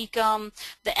of the cecum,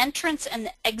 the entrance and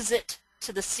the exit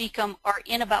to the cecum are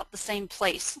in about the same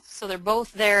place. So they're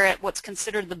both there at what's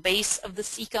considered the base of the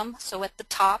cecum, so at the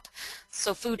top.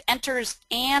 So food enters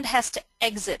and has to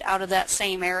exit out of that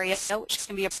same area, which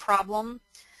can be a problem.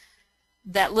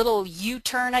 That little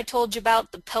U-turn I told you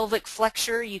about, the pelvic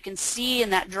flexure, you can see in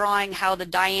that drawing how the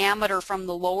diameter from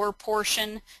the lower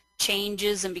portion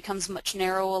changes and becomes much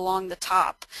narrower along the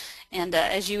top. And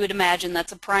as you would imagine,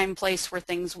 that's a prime place where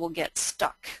things will get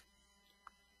stuck.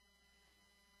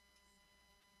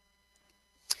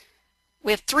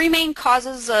 We have 3 main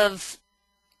causes of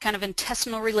kind of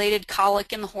intestinal related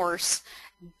colic in the horse.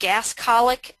 Gas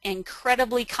colic,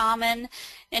 incredibly common,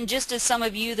 and just as some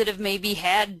of you that have maybe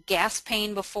had gas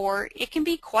pain before, it can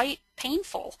be quite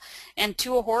painful. And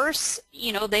to a horse,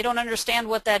 you know, they don't understand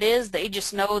what that is. They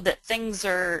just know that things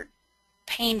are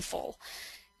painful.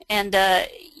 And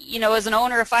you know, as an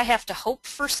owner, if I have to hope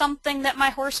for something that my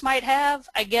horse might have,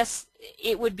 I guess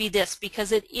it would be this,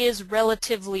 because it is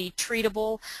relatively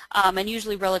treatable and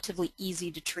usually relatively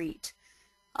easy to treat.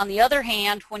 On the other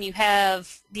hand, when you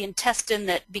have the intestine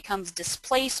that becomes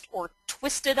displaced or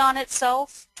twisted on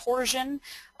itself, torsion,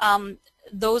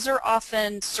 those are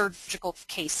often surgical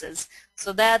cases.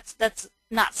 So that's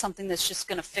not something that's just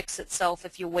going to fix itself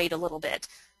if you wait a little bit.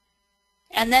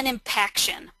 And then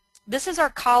impaction. This is our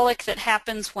colic that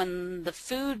happens when the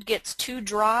food gets too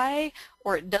dry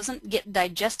or it doesn't get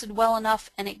digested well enough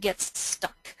and it gets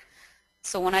stuck.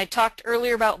 So when I talked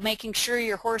earlier about making sure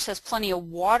your horse has plenty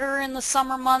of water in the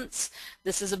summer months,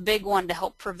 this is a big one to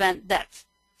help prevent that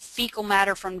fecal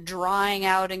matter from drying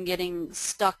out and getting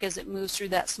stuck as it moves through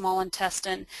that small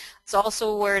intestine. It's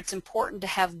also where it's important to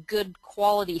have good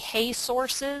quality hay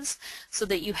sources so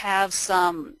that you have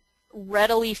some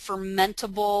readily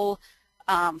fermentable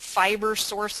fiber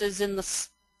sources in the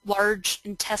large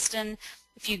intestine.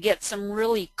 If you get some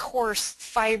really coarse,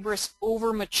 fibrous,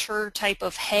 over-mature type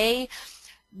of hay,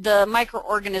 the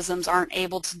microorganisms aren't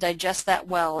able to digest that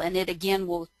well, and it again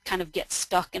will kind of get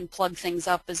stuck and plug things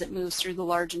up as it moves through the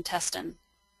large intestine.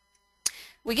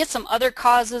 We get some other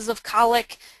causes of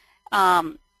colic.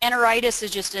 Enteritis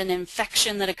is just an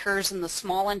infection that occurs in the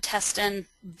small intestine,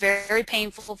 very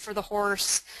painful for the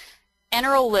horse.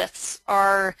 Enteroliths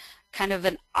are kind of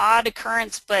an odd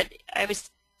occurrence, but I was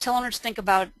telling her to think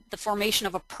about the formation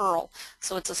of a pearl.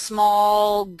 So it's a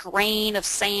small grain of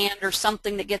sand or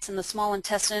something that gets in the small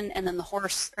intestine, and then the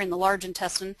horse, or in the large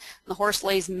intestine, and the horse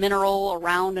lays mineral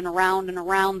around and around and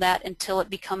around that until it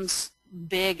becomes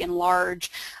big and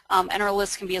large.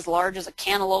 Enteroliths can be as large as a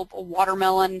cantaloupe, a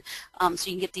watermelon, so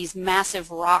you can get these massive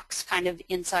rocks kind of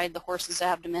inside the horse's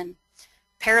abdomen.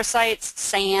 Parasites,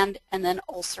 sand, and then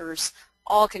ulcers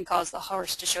all can cause the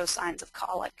horse to show signs of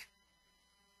colic.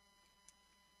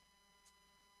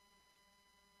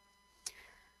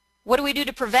 What do we do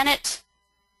to prevent it?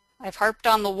 I've harped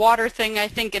on the water thing, I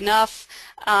think, enough.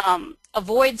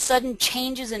 Avoid sudden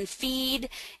changes in feed.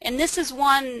 And this is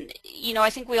one, you know,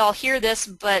 I think we all hear this,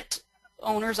 but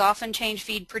owners often change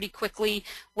feed pretty quickly.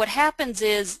 What happens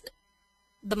is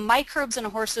the microbes in a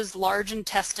horse's large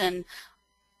intestine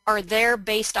are there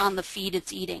based on the feed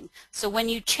it's eating. So when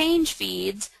you change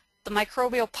feeds, the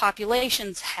microbial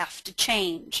populations have to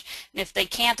change. And if they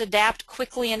can't adapt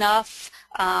quickly enough,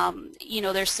 you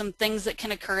know, there's some things that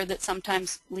can occur that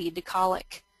sometimes lead to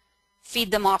colic.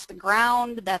 Feed them off the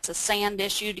ground. That's a sand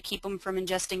issue, to keep them from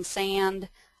ingesting sand.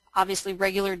 Obviously,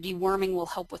 regular deworming will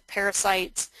help with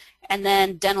parasites. And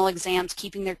then dental exams,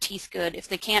 keeping their teeth good. If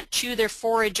they can't chew their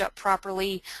forage up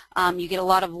properly, you get a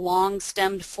lot of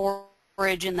long-stemmed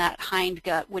forage in that hind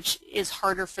gut, which is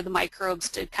harder for the microbes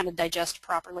to kind of digest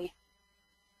properly.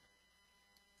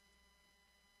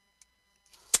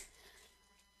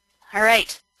 All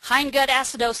right, hind gut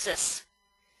acidosis.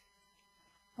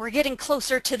 We're getting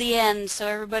closer to the end, so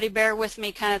everybody bear with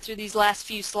me kind of through these last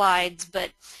few slides, but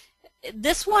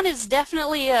this one is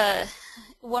definitely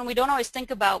one we don't always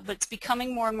think about, but it's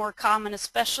becoming more and more common,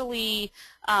 especially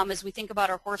as we think about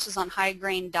our horses on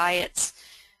high-grain diets.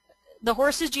 The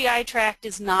horse's GI tract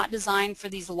is not designed for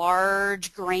these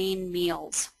large grain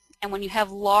meals. And when you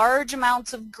have large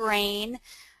amounts of grain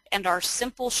and our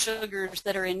simple sugars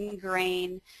that are in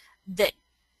grain that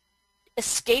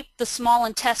escape the small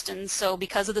intestine, so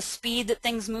because of the speed that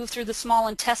things move through the small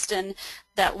intestine,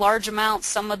 that large amount,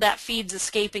 some of that feed's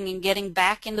escaping and getting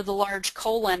back into the large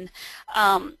colon,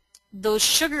 those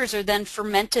sugars are then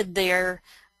fermented there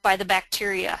by the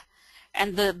bacteria.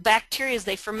 And the bacteria, as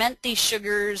they ferment these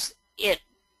sugars, it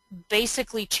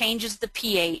basically changes the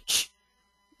pH.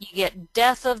 You get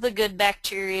death of the good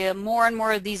bacteria, more and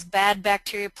more of these bad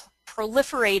bacteria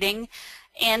proliferating,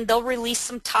 and they'll release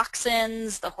some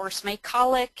toxins. The horse may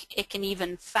colic. It can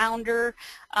even founder,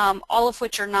 all of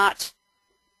which are not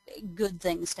good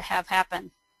things to have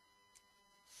happen.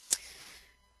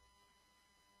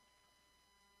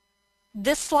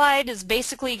 This slide is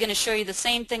basically going to show you the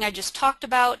same thing I just talked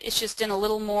about. It's just in a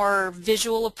little more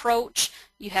visual approach.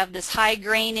 You have this high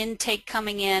grain intake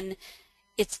coming in.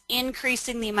 It's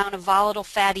increasing the amount of volatile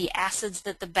fatty acids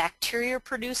that the bacteria are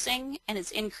producing, and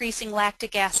it's increasing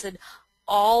lactic acid,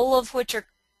 all of which are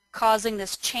causing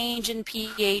this change in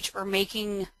pH or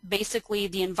making basically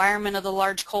the environment of the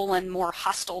large colon more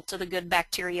hostile to the good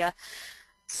bacteria.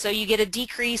 So you get a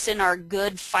decrease in our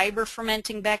good fiber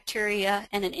fermenting bacteria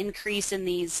and an increase in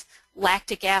these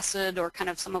lactic acid or kind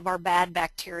of some of our bad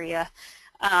bacteria.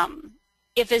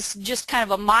 If it's just kind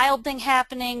of a mild thing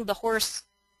happening, the horse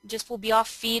just will be off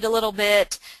feed a little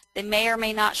bit. They may or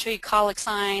may not show you colic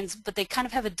signs, but they kind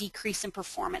of have a decrease in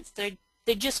performance. They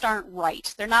just aren't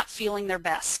right. They're not feeling their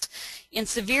best. In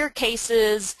severe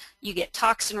cases, you get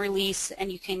toxin release,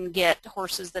 and you can get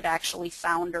horses that actually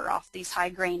founder off these high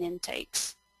grain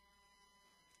intakes.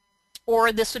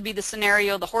 Or this would be the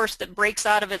scenario, the horse that breaks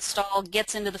out of its stall,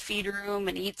 gets into the feed room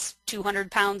and eats 200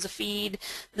 pounds of feed.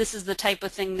 This is the type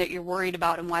of thing that you're worried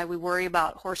about and why we worry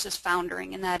about horses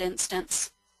foundering in that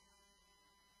instance.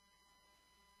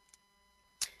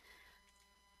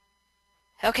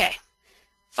 Okay,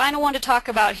 final one to talk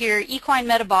about here, equine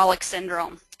metabolic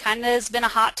syndrome. Kind of has been a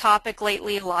hot topic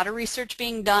lately, a lot of research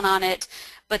being done on it,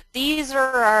 but these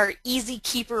are our easy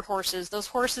keeper horses, those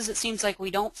horses it seems like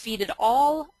we don't feed at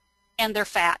all, and they're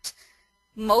fat.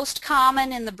 Most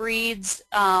common in the breeds,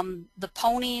 the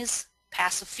ponies,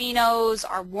 Pasafinos,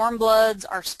 our warm bloods,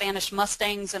 our Spanish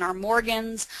Mustangs, and our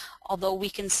Morgans, although we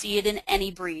can see it in any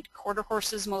breed. Quarter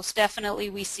horses, most definitely,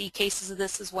 we see cases of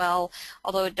this as well,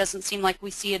 although it doesn't seem like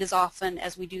we see it as often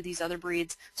as we do these other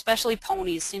breeds, especially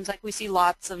ponies. Seems like we see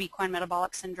lots of equine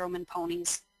metabolic syndrome in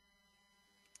ponies.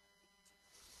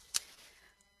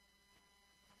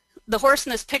 The horse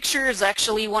in this picture is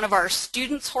actually one of our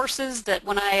students' horses that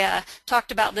when I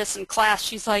talked about this in class,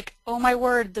 she's like, oh my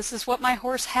word, this is what my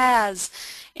horse has.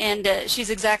 And she's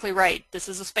exactly right. This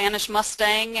is a Spanish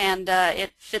Mustang, and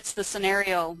it fits the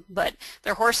scenario. But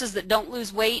they're horses that don't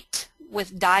lose weight.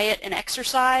 with diet and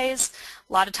exercise.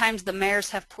 A lot of times the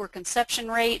mares have poor conception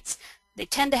rates. They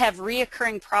tend to have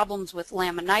reoccurring problems with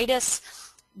laminitis,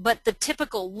 but the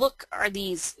typical look are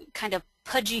these kind of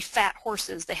pudgy fat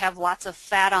horses. They have lots of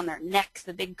fat on their neck,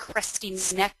 the big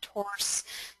cresty necked horse.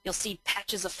 You'll see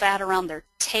patches of fat around their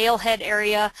tail head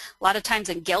area. A lot of times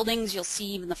in geldings you'll see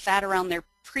even the fat around their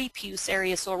prepuce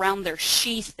area, so around their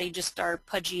sheath they just are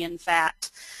pudgy and fat.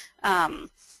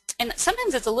 And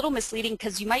sometimes it's a little misleading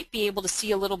because you might be able to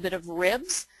see a little bit of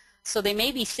ribs. So they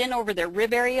may be thin over their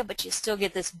rib area, but you still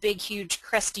get this big, huge,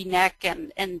 cresty neck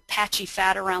and patchy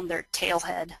fat around their tail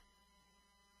head.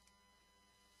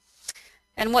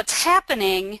 And what's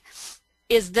happening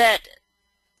is that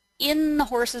in the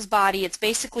horse's body, it's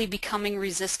basically becoming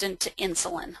resistant to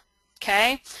insulin.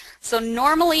 Okay? So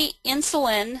normally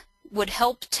insulin would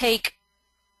help take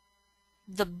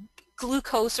the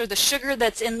glucose or the sugar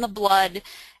that's in the blood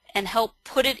and help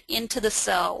put it into the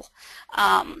cell.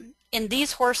 In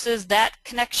these horses, that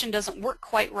connection doesn't work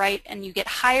quite right, and you get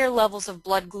higher levels of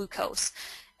blood glucose.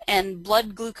 And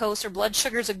blood glucose or blood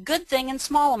sugar is a good thing in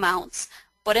small amounts,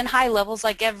 but in high levels,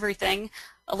 like everything,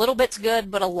 a little bit's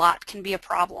good, but a lot can be a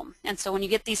problem. And so when you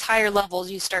get these higher levels,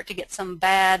 you start to get some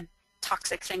bad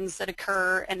toxic things that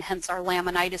occur, and hence our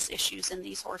laminitis issues in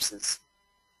these horses.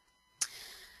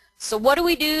 So what do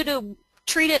we do to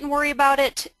treat it and worry about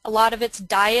it? A lot of it's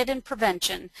diet and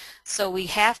prevention. So we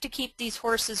have to keep these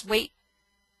horses' weight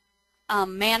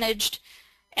managed,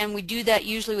 and we do that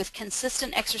usually with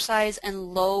consistent exercise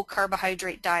and low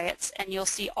carbohydrate diets. And you'll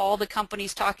see all the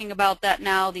companies talking about that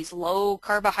now, these low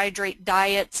carbohydrate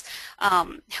diets,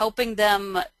 helping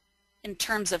them in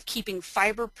terms of keeping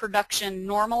fiber production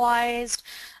normalized,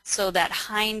 so that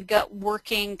hind gut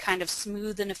working kind of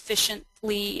smooth and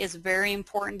efficiently is very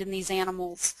important in these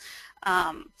animals.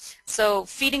 So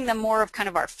feeding them more of kind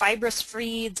of our fibrous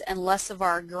feeds and less of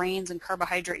our grains and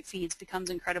carbohydrate feeds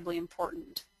becomes incredibly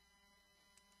important.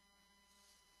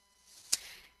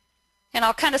 And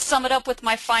I'll kind of sum it up with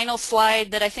my final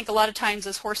slide, that I think a lot of times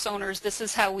as horse owners, this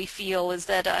is how we feel, is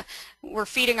that we're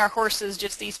feeding our horses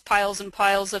just these piles and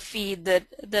piles of feed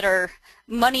that are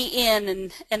money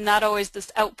in and not always this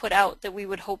output out that we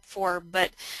would hope for.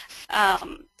 But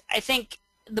I think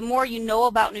the more you know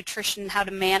about nutrition, how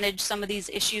to manage some of these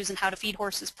issues and how to feed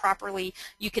horses properly,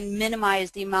 you can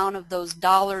minimize the amount of those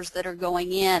dollars that are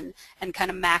going in and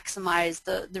kind of maximize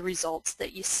the results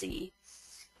that you see.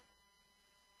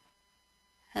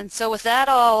 And so with that,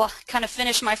 I'll kind of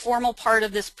finish my formal part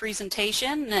of this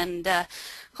presentation, and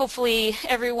hopefully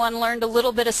everyone learned a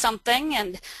little bit of something.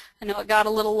 And I know it got a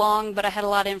little long, but I had a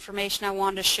lot of information I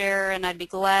wanted to share, and I'd be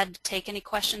glad to take any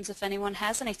questions if anyone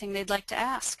has anything they'd like to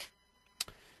ask.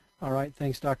 All right,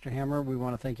 thanks, Dr. Hammer. We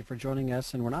want to thank you for joining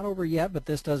us. And we're not over yet, but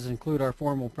this does include our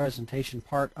formal presentation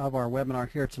part of our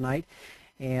webinar here tonight.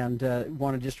 And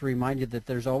wanted just to remind you that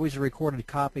there's always a recorded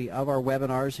copy of our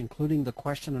webinars, including the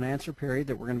question and answer period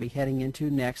that we're going to be heading into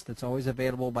next. That's always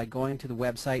available by going to the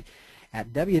website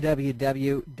at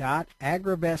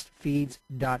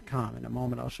www.agribestfeeds.com. In a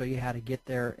moment, I'll show you how to get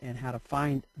there and how to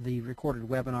find the recorded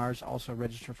webinars, also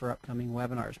register for upcoming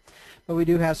webinars. But we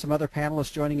do have some other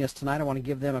panelists joining us tonight. I want to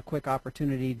give them a quick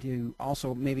opportunity to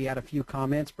also maybe add a few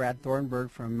comments. Brad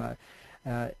Thornburg from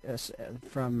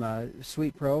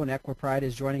Sweet Pro and EQUIPRIDE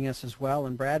is joining us as well.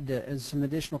 And Brad, is some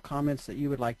additional comments that you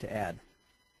would like to add?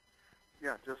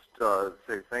 Yeah, just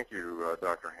say thank you,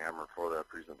 Dr. Hammer, for that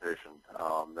presentation.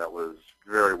 That was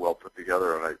very well put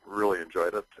together, and I really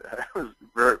enjoyed it. It was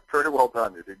very, very well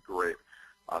done. You did great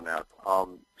on that.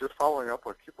 Just following up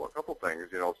on a couple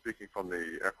things, you know, speaking from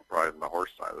the EQUIPRIDE and the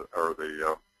horse side, or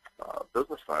the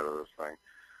business side of this thing.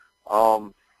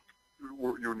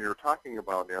 When you're talking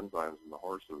about enzymes in the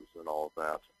horses and all of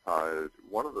that,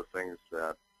 one of the things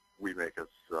that we make as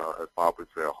Bob would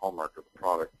say, a hallmark of the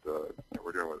product that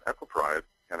we're doing with EQUIPRIDE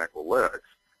and EQUILYX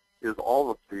is all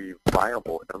of the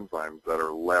viable enzymes that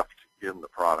are left in the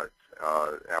product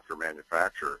after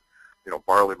manufacture. You know,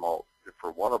 barley malt,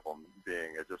 for one of them,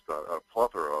 being just a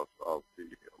plethora of the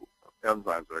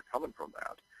enzymes that are coming from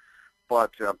that.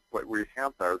 But what we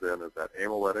have there then is that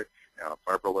amylytic,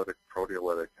 fibrolytic,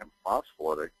 proteolytic, and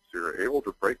phospholytic. So you're able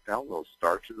to break down those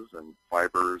starches and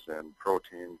fibers and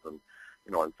proteins and,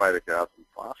 you know, and phytic acid and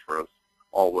phosphorus,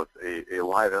 all with a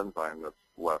live enzyme that's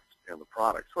left in the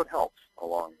product. So it helps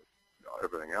along with, you know,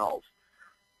 everything else.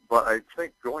 But I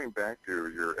think going back to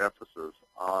your emphasis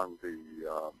on the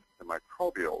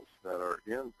microbials that are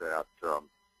in that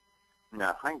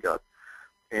hindgut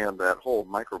and that whole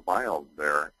microbiome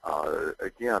there,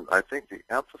 again, I think the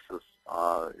emphasis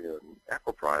in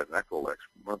EQUIPRIDE and EQUILYX,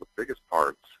 one of the biggest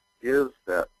parts is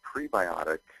that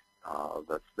prebiotic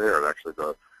that's there. Actually,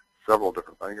 the several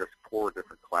different, I think there's 4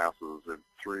 different classes and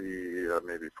 3,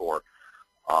 maybe 4,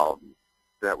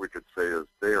 that we could say is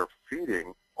they are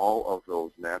feeding all of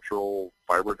those natural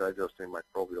fiber-digesting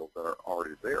microbials that are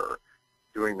already there,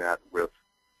 doing that with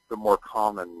the more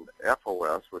common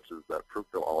FOS, which is that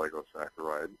fructyl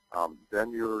oligosaccharide.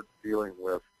 Then you're dealing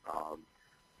with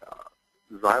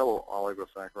xylo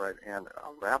oligosaccharide and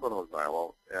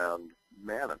arabinoxylo and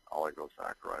mannan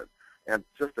oligosaccharide. And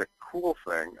just a cool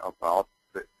thing about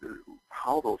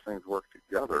how those things work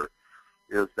together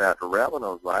is that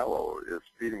arabinoxylo is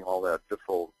feeding all that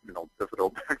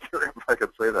bifidobacteria, if I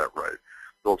could say that right,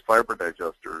 those fiber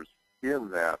digesters in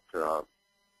that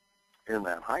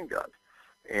hindgut,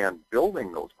 and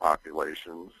building those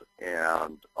populations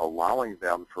and allowing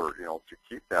them to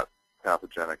keep that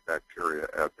pathogenic bacteria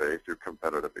at bay through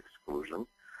competitive exclusion.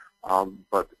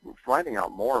 But finding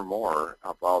out more and more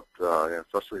about,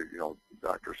 especially,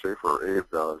 Dr. Schaefer,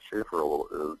 Abe Schaefer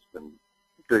has been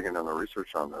digging in the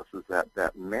research on this, is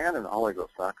that mannan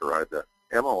oligosaccharide, that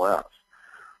MOS,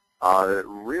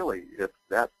 really, if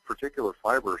that particular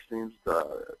fiber seems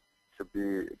to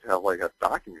have like a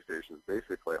docking stations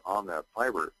basically on that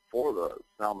fiber for the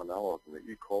salmonellas and the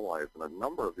E. coli and a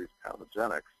number of these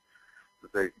pathogenics,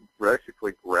 that they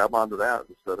basically grab onto that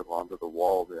instead of onto the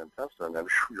wall of the intestine, and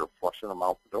you're flushing them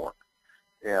out the door.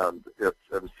 And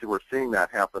we're seeing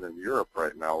that happen in Europe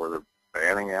right now, where they're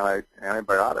banning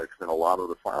antibiotics in a lot of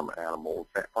the farm animals,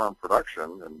 farm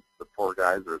production, and the poor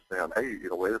guys are saying, hey,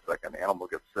 wait a second, animal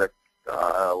gets sick,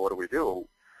 what do we do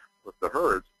with the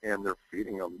herds? And they're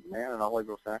feeding them mannan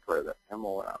oligosaccharide, that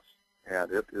MOS,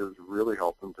 and it is really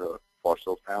helping to flush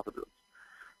those pathogens.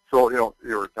 So, you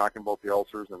were talking about the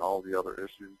ulcers and all the other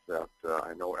issues that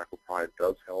I know EQUIPRIDE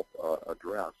does help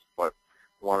address, but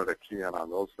wanted to key in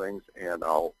on those things, and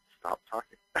I'll stop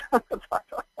talking.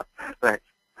 Thanks.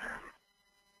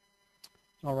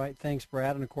 All right, thanks,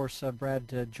 Brad. And of course,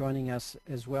 Brad joining us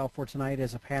as well for tonight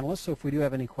as a panelist. So if we do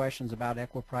have any questions about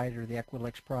EQUIPRIDE or the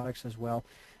Equilix products as well,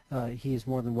 he is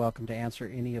more than welcome to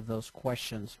answer any of those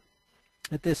questions.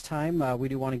 At this time, we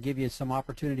do want to give you some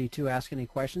opportunity to ask any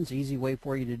questions. Easy way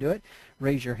for you to do it.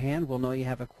 Raise your hand. We'll know you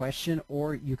have a question,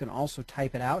 or you can also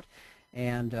type it out,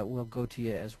 and we'll go to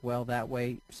you as well that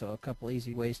way. So a couple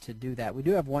easy ways to do that. We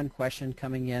do have one question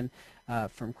coming in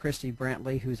from Christy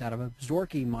Brantley, who's out of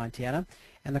Absaroka, Montana.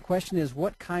 And the question is,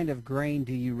 what kind of grain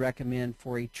do you recommend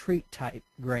for a treat-type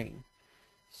grain?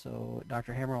 So,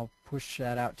 Dr. Hammer, I'll push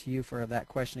that out to you for that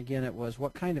question again. It was,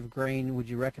 what kind of grain would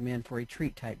you recommend for a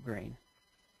treat-type grain?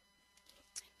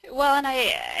 Well, and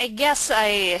I guess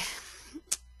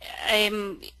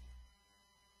I'm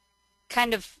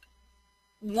kind of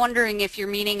wondering if you're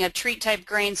meaning a treat-type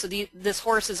grain. So this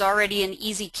horse is already an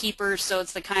easy keeper, so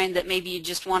it's the kind that maybe you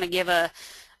just want to give a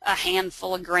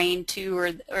handful of grain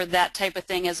to, or that type of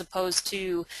thing, as opposed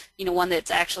to one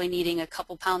that's actually needing a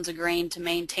couple pounds of grain to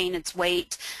maintain its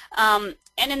weight. And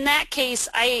in that case,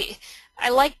 I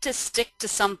like to stick to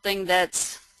something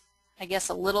that's, I guess,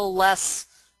 a little less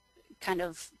kind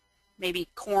of maybe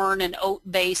corn and oat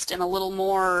based and a little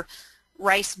more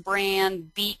rice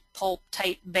bran, beet pulp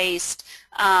type based.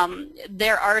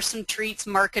 There are some treats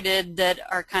marketed that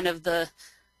are kind of the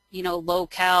low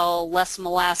cal, less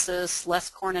molasses, less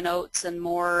corn and oats, and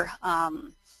more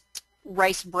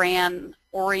rice bran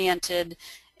oriented,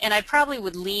 and I probably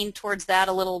would lean towards that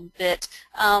a little bit.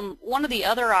 One of the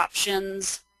other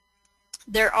options,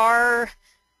 there are,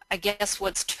 I guess,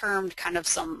 what's termed kind of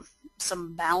some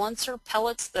balancer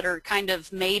pellets that are kind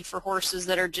of made for horses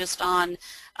that are just on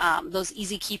those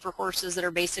easy keeper horses that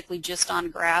are basically just on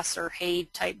grass or hay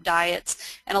type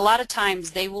diets, and a lot of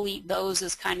times they will eat those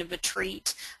as kind of a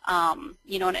treat, and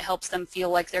it helps them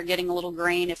feel like they're getting a little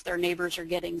grain if their neighbors are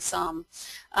getting some.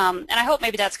 And I hope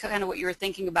maybe that's kind of what you were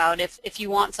thinking about. If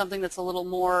you want something that's a little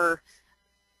more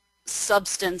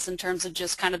substance in terms of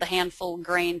just kind of the handful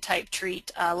grain type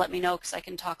treat, let me know, because I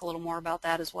can talk a little more about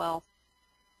that as well.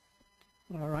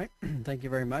 All right. Thank you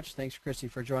very much. Thanks, Christy,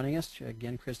 for joining us.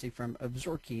 Again, Christy from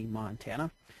Absaroka, Montana.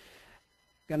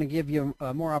 Going to give you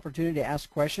more opportunity to ask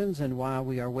questions, and while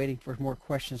we are waiting for more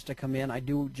questions to come in, I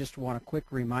do just want to quick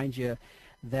remind you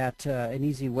that an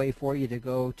easy way for you to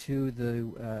go to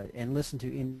the and listen to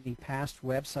any past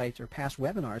websites or past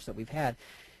webinars that we've had.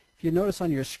 If you notice on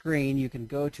your screen, you can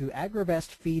go to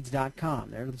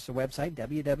agribestfeeds.com. There's the website,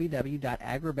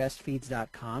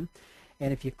 www.agribestfeeds.com.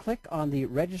 And if you click on the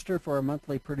Register for a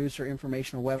Monthly Producer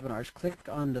Informational Webinars, click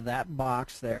onto that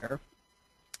box there.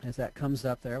 As that comes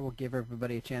up there, we'll give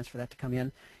everybody a chance for that to come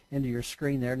into your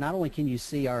screen there. Not only can you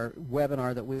see our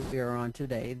webinar that we are on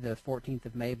today, the 14th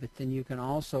of May, but then you can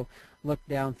also look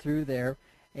down through there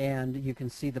and you can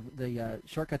see the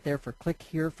shortcut there for click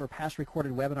here for past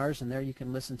recorded webinars, and there you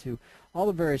can listen to all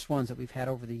the various ones that we've had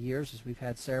over the years, as we've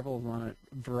had several on a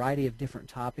variety of different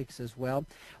topics as well.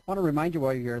 I want to remind you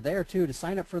while you're there too to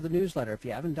sign up for the newsletter. If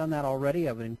you haven't done that already,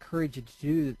 I would encourage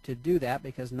you to do that,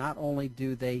 because not only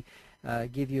do they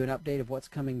give you an update of what's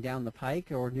coming down the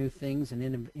pike, or new things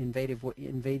and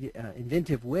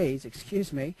inventive ways,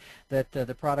 excuse me, that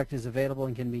the product is available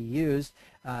and can be used.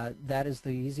 That is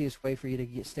the easiest way for you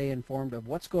to stay informed of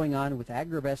what's going on with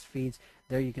AgriBest feeds.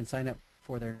 There you can sign up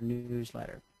for their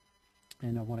newsletter,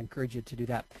 and I want to encourage you to do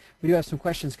that. We do have some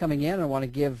questions coming in. I want to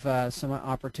give some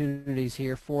opportunities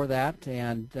here for that,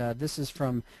 and this is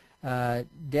from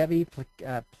Debbie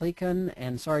Plekan,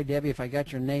 and sorry Debbie if I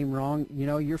got your name wrong. You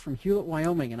know, you're from Hewlett,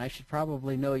 Wyoming, and I should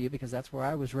probably know you because that's where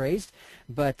I was raised.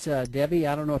 But Debbie,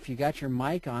 I don't know if you got your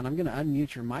mic on. I'm going to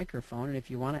unmute your microphone, and if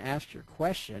you want to ask your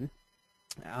question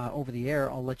over the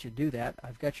air, I'll let you do that.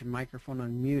 I've got your microphone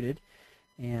unmuted,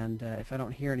 and if I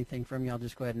don't hear anything from you, I'll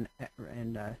just go ahead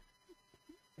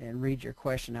and read your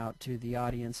question out to the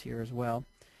audience here as well.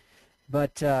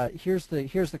 But here's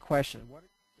the question.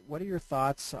 What are your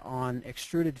thoughts on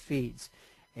extruded feeds?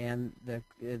 And the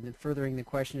furthering the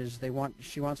question is,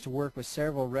 she wants to work with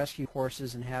several rescue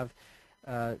horses and have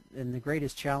and the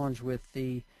greatest challenge with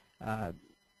the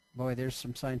boy, there's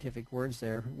some scientific words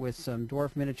there, with some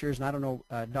dwarf miniatures. And I don't know,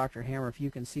 Dr. Hammer, if you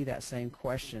can see that same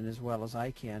question as well as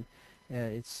I can.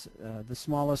 It's the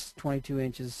smallest 22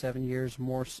 inches, 7 years,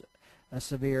 more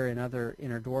severe in her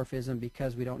dwarfism,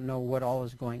 because we don't know what all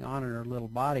is going on in her little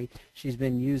body. She's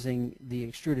been using the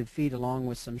extruded feed along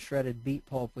with some shredded beet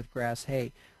pulp with grass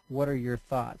hay. What are your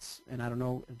thoughts? And I don't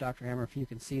know, Dr. Hammer, if you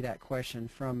can see that question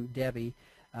from Debbie,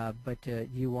 but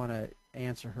you want to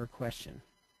answer her question.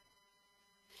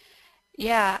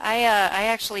 Yeah, I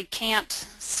actually can't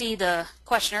see the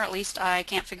question, or at least I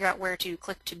can't figure out where to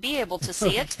click to be able to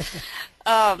see it.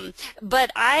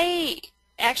 But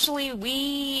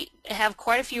we have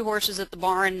quite a few horses at the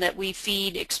barn that we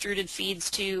feed extruded feeds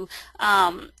to,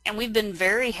 and we've been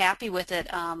very happy with it.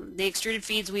 The extruded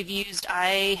feeds we've used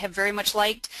I have very much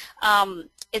liked.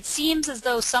 It seems as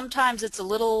though sometimes it's a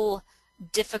little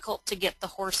difficult to get the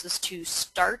horses to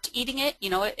start eating it. You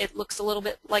know, it looks a little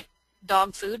bit like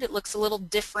dog food. It looks a little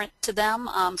different to them.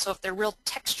 So if they're real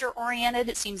texture oriented,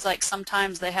 it seems like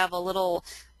sometimes they have a little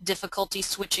difficulty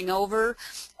switching over,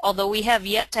 although we have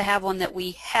yet to have one that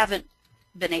we haven't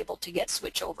been able to get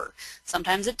switch over.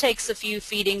 Sometimes it takes a few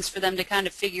feedings for them to kind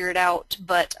of figure it out,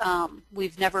 but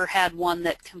we've never had one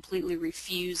that completely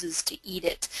refuses to eat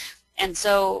it. And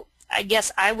so I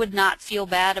guess I would not feel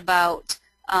bad about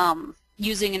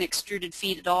using an extruded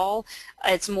feed at all.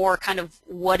 It's more kind of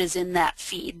what is in that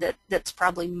feed that's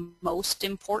probably most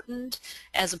important,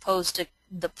 as opposed to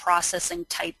the processing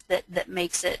type that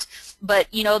makes it. But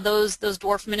you know, those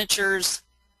dwarf miniatures,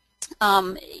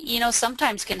 you know,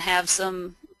 sometimes can have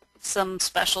some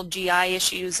special GI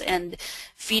issues, and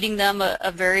feeding them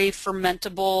a very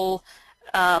fermentable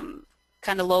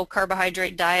kind of low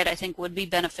carbohydrate diet I think would be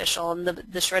beneficial, and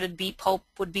the shredded beet pulp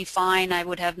would be fine. I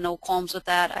would have no qualms with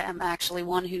that. I am actually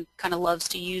one who kind of loves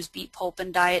to use beet pulp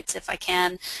in diets if I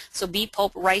can. So beet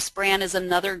pulp rice bran is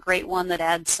another great one that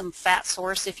adds some fat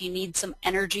source if you need some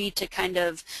energy to kind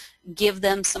of give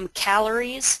them some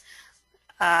calories.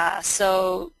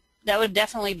 So that would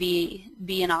definitely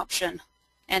be an option.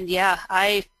 And yeah,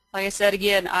 like I said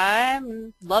again, I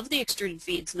love the extruded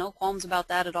feeds. No qualms about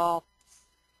that at all.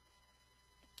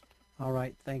 All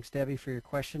right, thanks Debbie for your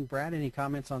question. Brad, any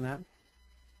comments on that?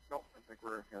 No, I think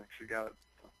she got it.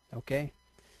 Okay.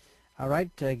 All right,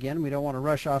 again, we don't want to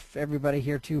rush off everybody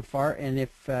here too far, and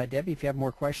if Debbie, if you have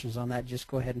more questions on that, just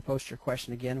go ahead and post your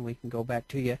question again, and we can go back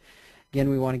to you. Again,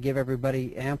 we want to give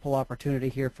everybody ample opportunity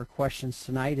here for questions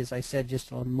tonight. As I said just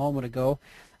a moment ago,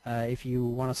 if you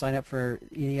want to sign up for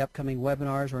any upcoming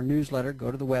webinars or newsletter,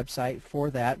 go to the website for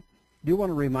that. I do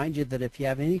want to remind you that if you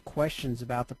have any questions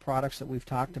about the products that we've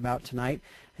talked about tonight,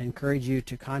 I encourage you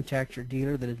to contact your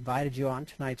dealer that invited you on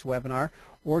tonight's webinar,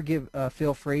 or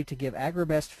feel free to give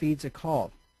AgriBest Feeds a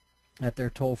call at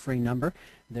their toll-free number.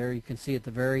 There you can see at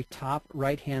the very top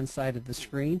right-hand side of the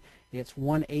screen, it's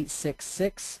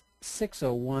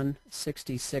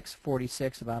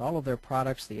 1-866-601-6646 about all of their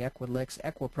products, the Equilix,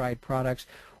 Equipride products,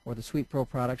 or the Sweet Pro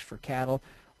products for cattle,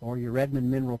 or your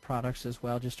Redmond mineral products as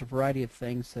well. Just a variety of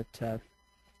things that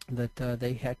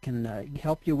they can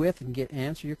help you with and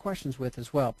answer your questions with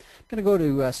as well. I'm going to go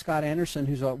to Scott Anderson,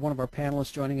 who's one of our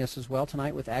panelists joining us as well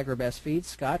tonight with AgriBest Feeds.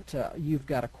 Scott, you've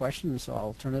got a question, so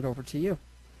I'll turn it over to you.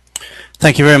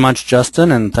 Thank you very much,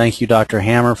 Justin, and thank you, Dr.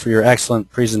 Hammer, for your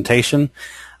excellent presentation.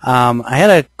 I had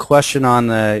a question on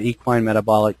the equine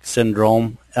metabolic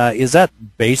syndrome. Is that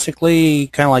basically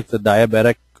kind of like the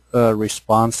diabetic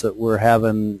response that we're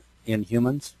having in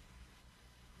humans?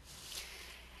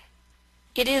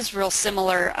 It is real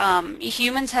similar.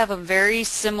 Humans have a very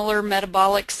similar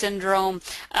metabolic syndrome.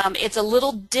 It's a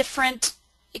little different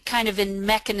kind of in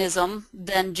mechanism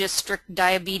than just strict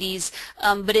diabetes,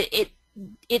 but it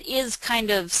is kind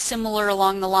of similar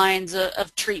along the lines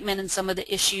of treatment and some of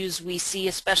the issues we see,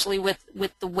 especially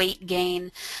with the weight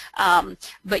gain.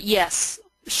 But yes,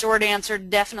 short answer,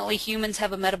 definitely humans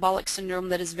have a metabolic syndrome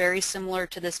that is very similar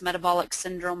to this metabolic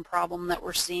syndrome problem that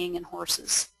we're seeing in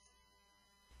horses.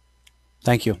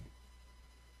 Thank you.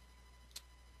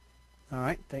 All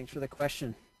right, thanks for the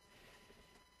question.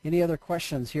 Any other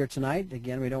questions here tonight?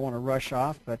 Again, we don't want to rush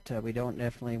off, but we don't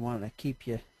definitely want to keep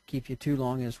you too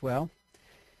long as well.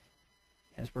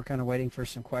 As we're kind of waiting for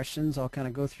some questions, I'll kind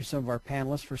of go through some of our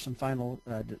panelists for some final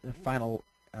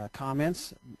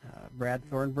comments. Brad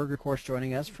Thornburg, of course,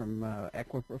 joining us from the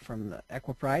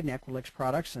EquiPride and Equilix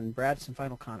products. And Brad, some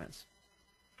final comments.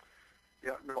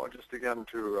 Yeah, no, just again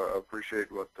to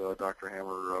appreciate what Dr.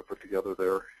 Hammer put together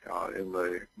there in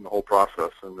the whole process,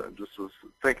 and just was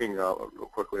thinking real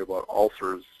quickly about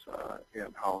ulcers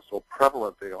and how so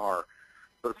prevalent they are.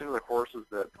 But it seems like horses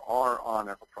that are on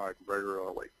EquiPride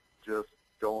regularly just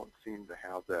don't seem to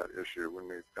have that issue when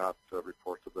we've got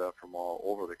reports of that from all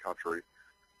over the country,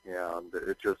 and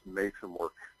it just makes them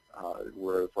work.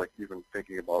 Whereas, like even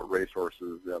thinking about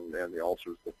racehorses and the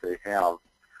ulcers that they have,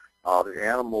 the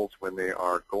animals, when they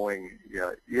are going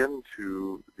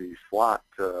into the slot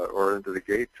or into the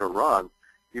gate to run,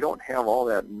 you don't have all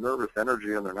that nervous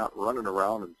energy, and they're not running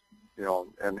around and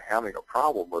and having a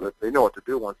problem with it. They know what to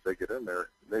do once they get in there.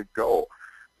 They go.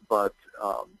 But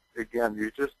again,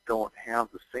 you just don't have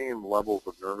the same levels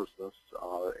of nervousness,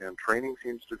 and training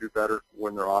seems to do better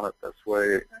when they're on it this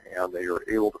way, and they are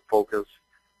able to focus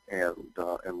and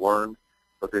learn.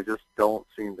 But they just don't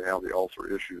seem to have the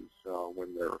ulcer issues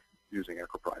when they're using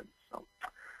EquiPride. So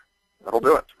that'll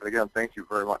do it. But again, thank you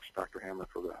very much, Dr. Hammer,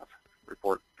 for that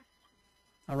report.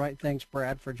 All right, thanks,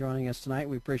 Brad, for joining us tonight.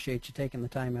 We appreciate you taking the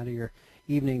time out of your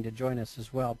evening to join us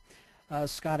as well.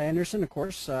 Scott Anderson, of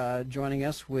course, joining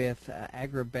us with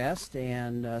AgriBest.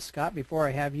 And Scott, before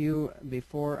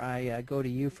I go to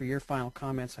you for your final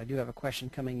comments, I do have a question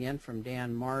coming in from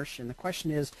Dan Marsh. And the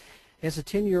question is a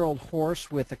 10-year-old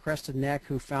horse with a crested neck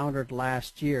who foundered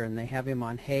last year, and they have him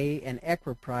on hay and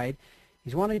EquiPride.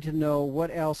 He's wanting to know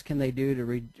what else can they do to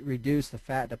reduce the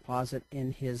fat deposit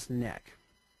in his neck.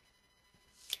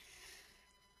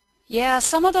 Yeah,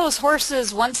 some of those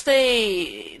horses, once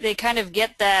they kind of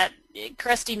get that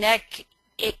crusty neck,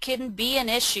 it can be an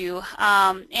issue.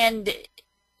 And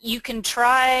you can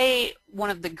try one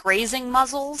of the grazing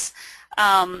muzzles.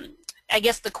 I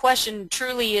guess the question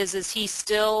truly is he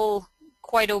still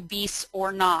quite obese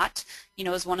or not?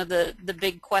 Is one of the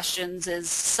big questions. Is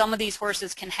some of these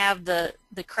horses can have the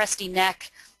crusty neck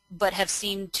but have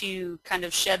seemed to kind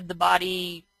of shed the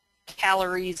body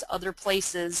calories other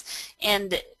places.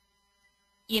 And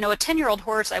a 10-year-old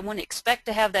horse, I wouldn't expect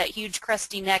to have that huge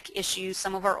crusty neck issue.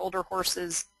 Some of our older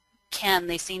horses can.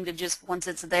 They seem to just, once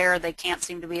it's there, they can't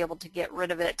seem to be able to get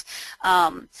rid of it.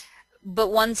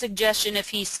 But one suggestion, if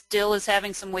he still is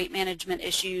having some weight management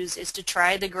issues, is to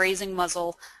try the grazing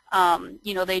muzzle.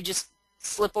 They just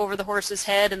slip over the horse's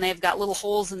head, and they've got little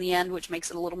holes in the end, which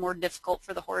makes it a little more difficult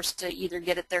for the horse to either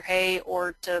get at their hay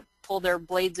or to pull their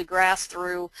blades of grass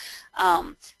through.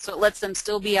 So it lets them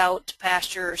still be out to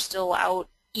pasture, still out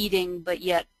eating, but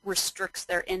yet restricts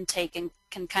their intake and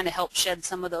can kind of help shed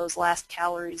some of those last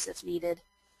calories if needed.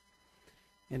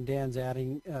 And Dan's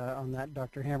adding on that,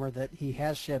 Dr. Hammer, that he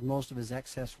has shed most of his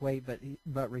excess weight,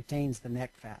 but retains the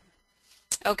neck fat.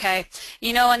 Okay,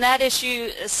 and that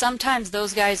issue, sometimes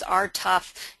those guys are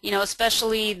tough,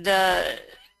 especially the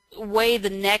way the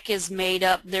neck is made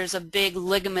up. There's a big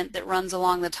ligament that runs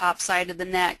along the top side of the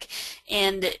neck,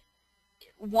 and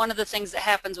one of the things that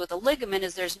happens with a ligament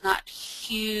is there's not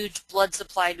huge blood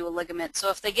supply to a ligament. So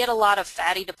if they get a lot of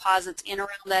fatty deposits in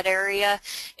around that area,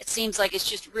 it seems like it's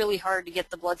just really hard to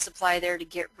get the blood supply there to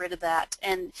get rid of that.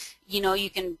 And you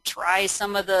can try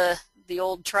some of the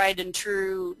old tried and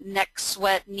true neck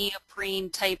sweat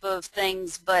neoprene type of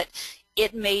things, but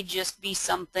it may just be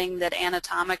something that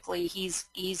anatomically he's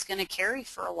going to carry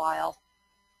for a while.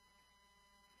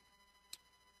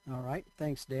 All right,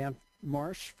 thanks, Dan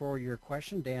Marsh, for your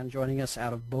question. Dan joining us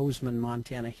out of Bozeman,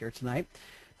 Montana here tonight.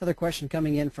 Another question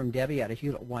coming in from Debbie out of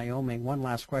Hewlett, Wyoming. One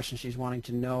last question she's wanting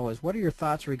to know is, what are your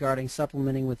thoughts regarding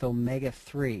supplementing with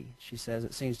omega-3? She says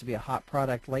it seems to be a hot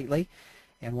product lately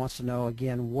and wants to know,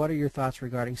 again, what are your thoughts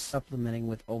regarding supplementing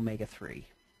with omega-3?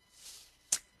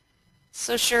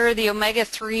 So sure, the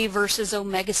omega-3 versus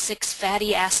omega-6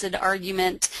 fatty acid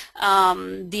argument,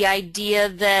 the idea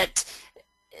that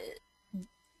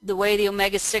the way the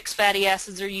omega-6 fatty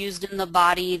acids are used in the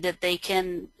body, that they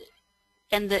can,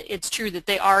 and that it's true that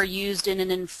they are used in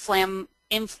an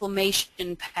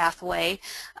inflammation pathway.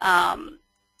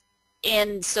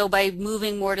 And so by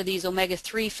moving more to these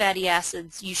omega-3 fatty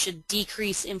acids, you should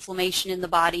decrease inflammation in the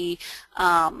body,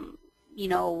 you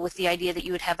know, with the idea that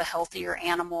you would have a healthier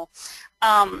animal.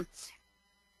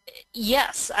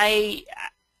 Yes,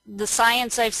 the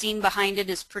science I've seen behind it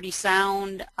is pretty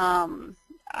sound.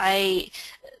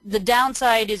 The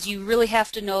downside is you really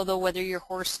have to know, though, whether your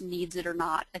horse needs it or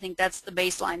not. I think that's the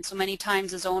baseline. So many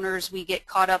times as owners we get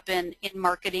caught up in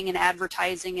marketing and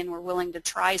advertising, and we're willing to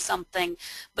try something,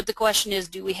 but the question is,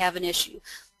 do we have an issue?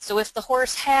 So if the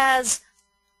horse has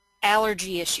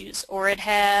allergy issues, or it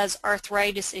has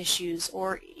arthritis issues,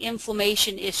 or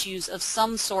inflammation issues of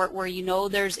some sort where you know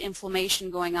there's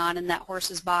inflammation going on in that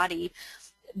horse's body,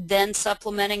 then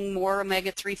supplementing more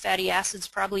omega-3 fatty acids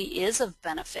probably is of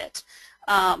benefit.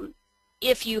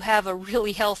 If you have a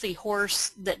really healthy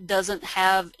horse that doesn't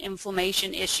have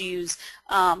inflammation issues,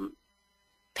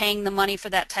 paying the money for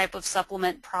that type of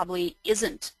supplement probably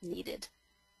isn't needed.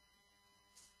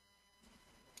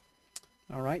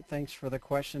 All right, thanks for the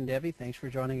question, Debbie. Thanks for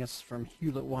joining us from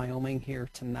Hewlett, Wyoming here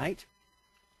tonight.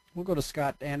 We'll go to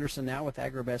Scott Anderson now with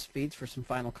AgriBest Feeds for some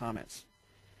final comments.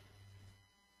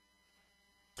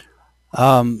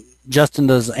 Justin,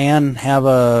 does Ann have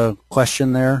a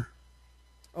question there?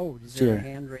 Oh, is there a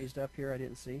hand raised up here? I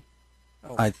didn't see.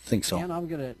 Oh, I think so. Ann, I'm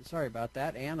gonna. Sorry about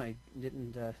that, Ann. I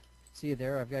didn't see you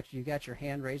there. You got your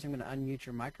hand raised. I'm going to unmute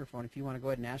your microphone. If you want to go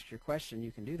ahead and ask your question,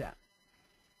 you can do that.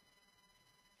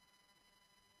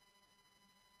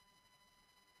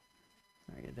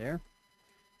 Are you there?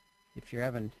 If you're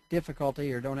having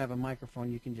difficulty or don't have a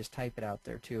microphone, you can just type it out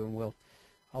there too, and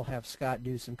I'll have Scott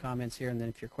do some comments here, and then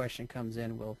if your question comes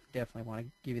in, we'll definitely want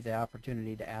to give you the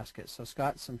opportunity to ask it. So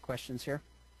Scott, some questions here?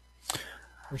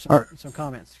 Or some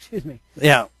comments, excuse me.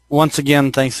 Yeah, once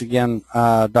again, thanks again,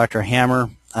 Dr.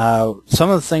 Hammer. Some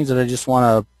of the things that I just want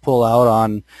to pull out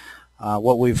on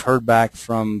what we've heard back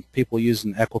from people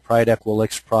using EquiPride,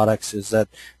 Equilix products is that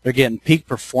they're getting peak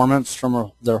performance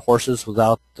from their horses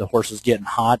without the horses getting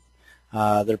hot.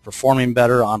 They're performing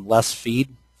better on less feed.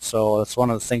 So that's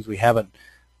one of the things we haven't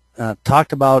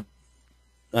talked about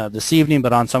this evening,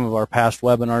 but on some of our past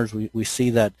webinars, we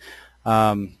see that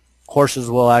horses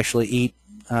will actually eat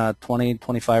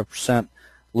 20-25%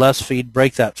 less feed,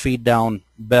 break that feed down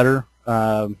better,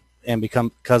 and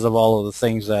because of all of the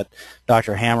things that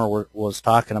Dr. Hammer was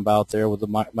talking about there with the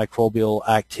microbial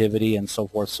activity and so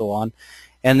forth, so on.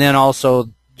 And then also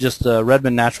just the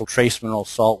Redmond Natural Trace Mineral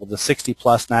Salt with the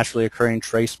 60+ naturally occurring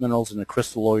trace minerals in the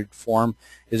crystalloid form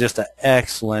is just an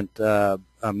excellent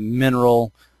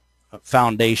mineral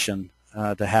foundation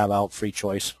to have out free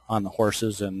choice on the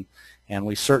horses, and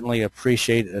we certainly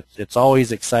appreciate it. It's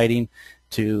always exciting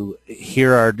to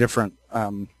hear our different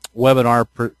webinar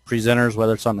presenters,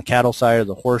 whether it's on the cattle side or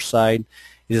the horse side.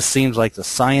 It just seems like the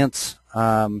science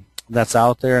that's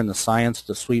out there and the science,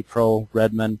 the Sweet Pro,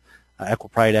 Redmond,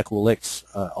 EquiPride, Equilix,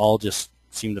 all just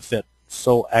seem to fit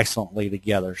so excellently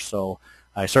together. So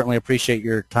I certainly appreciate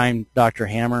your time, Dr.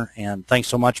 Hammer, and thanks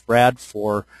so much, Brad,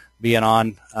 for being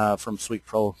on from Sweet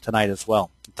Pro tonight as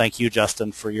well. Thank you,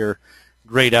 Justin, for your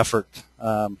great effort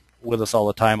with us all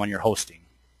the time on your hosting.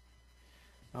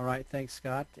 All right, thanks,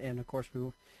 Scott, and of course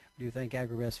we do thank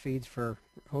AgriBest Feeds for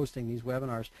hosting these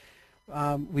webinars.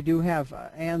 We do have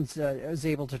Ann's is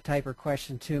able to type her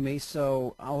question to me,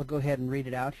 so I'll go ahead and read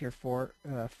it out here for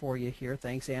you here.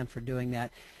 Thanks, Ann, for doing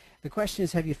that. The question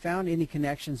is, have you found any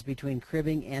connections between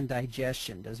cribbing and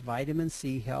digestion? Does vitamin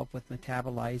C help with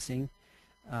metabolizing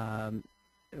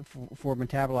for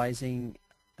metabolizing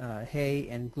hay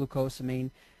and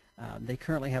glucosamine? They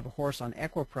currently have a horse on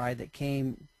EquiPride that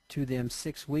came to them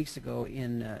 6 weeks ago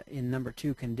in number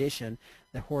 2 condition.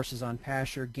 The horse is on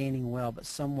pasture, gaining well, but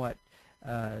somewhat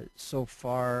so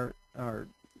far, or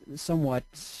somewhat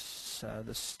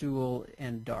the stool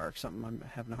and dark. Something I'm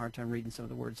having a hard time reading some of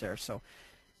the words there. So,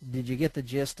 did you get the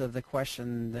gist of the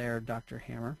question there, Dr.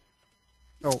 Hammer?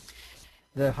 Oh,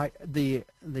 the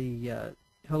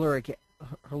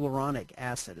hyaluronic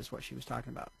acid is what she was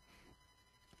talking about.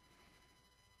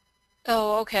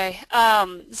 Oh, okay.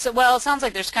 Well, it sounds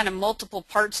like there's kind of multiple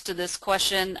parts to this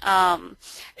question. And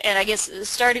I guess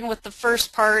starting with the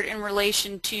first part in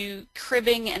relation to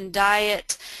cribbing and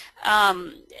diet,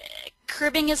 um,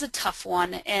 cribbing is a tough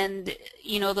one. And,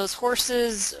 you know, those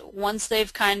horses, once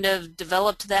they've kind of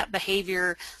developed that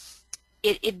behavior,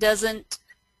 it doesn't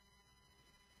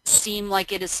seem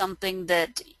like it is something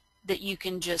that you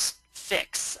can just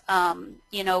fix.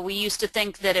 You know, we used to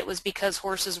think that it was because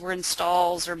horses were in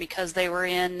stalls or because they were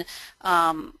in,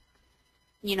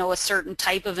 you know, a certain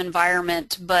type of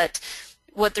environment, but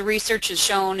what the research has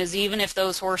shown is even if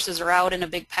those horses are out in a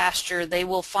big pasture, they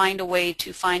will find a way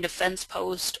to find a fence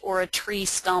post or a tree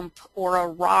stump or a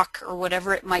rock or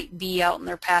whatever it might be out in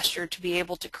their pasture to be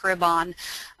able to crib on.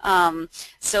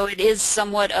 So it is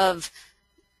somewhat of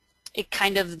it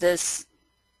kind of this,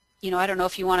 you know, I don't know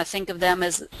if you want to think of them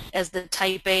as the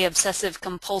type A obsessive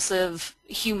compulsive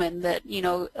human that, you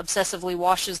know, obsessively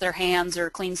washes their hands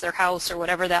or cleans their house or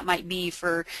whatever that might be.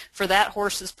 For that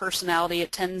horse's personality,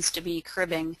 it tends to be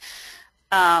cribbing.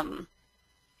 In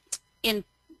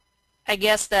I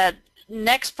guess that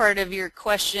next part of your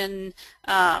question,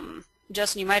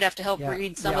 Justin, you might have to help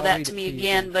read some of that to me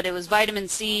again, but it was vitamin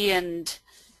C and...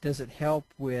 Does it help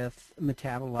with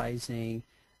metabolizing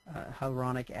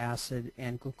hyaluronic acid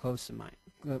and glucosamine?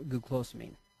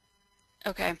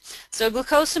 Okay, so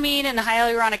glucosamine and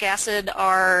hyaluronic acid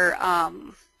are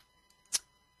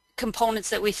components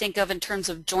that we think of in terms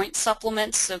of joint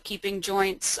supplements, so keeping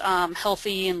joints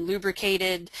healthy and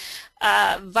lubricated.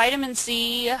 Vitamin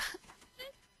C,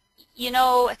 you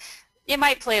know, it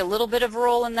might play a little bit of a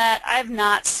role in that. I've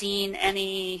not seen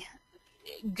any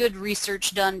good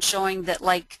research done showing that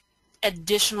like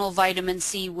additional vitamin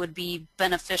C would be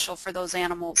beneficial for those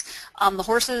animals. The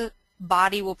horse's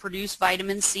body will produce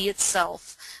vitamin C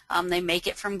itself. They make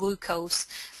it from glucose.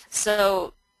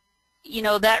 So, you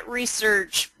know, that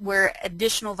research where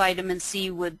additional vitamin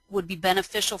C would be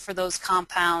beneficial for those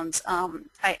compounds,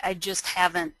 I just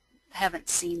haven't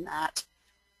seen that.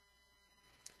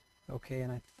 Okay,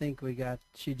 and I think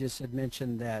she just had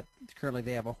mentioned that currently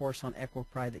they have a horse on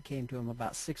EQUINE that came to him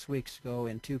about 6 weeks ago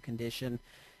in 2 condition.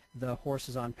 The horse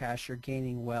is on pasture,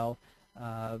 gaining well,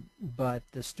 but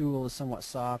the stool is somewhat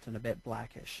soft and a bit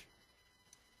blackish.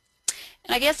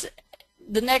 And I guess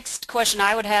the next question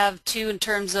I would have too in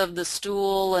terms of the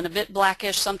stool and a bit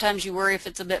blackish, sometimes you worry if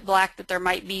it's a bit black that there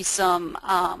might be some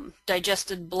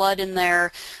digested blood in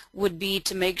there, would be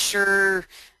to make sure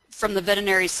from the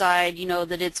veterinary side, you know,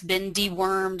 that it's been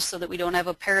dewormed so that we don't have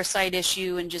a parasite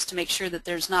issue, and just to make sure that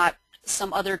there's not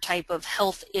some other type of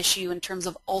health issue in terms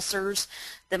of ulcers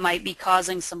that might be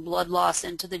causing some blood loss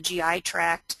into the GI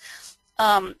tract.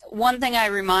 One thing I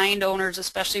remind owners,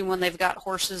 especially when they've got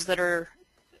horses that are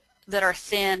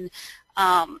thin,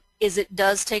 is it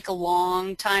does take a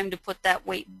long time to put that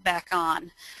weight back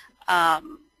on.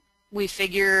 We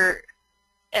figure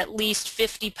at least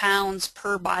 50 pounds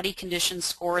per body condition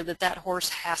score that horse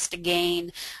has to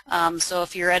gain. So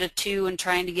if you're at a 2 and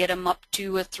trying to get them up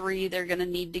to a 3, they're going to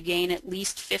need to gain at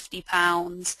least 50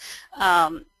 pounds.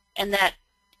 And that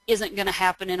isn't going to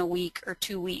happen in a week or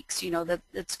 2 weeks. You know, that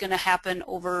it's going to happen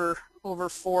over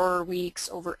 4 weeks,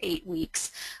 over 8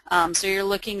 weeks. So you're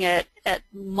looking at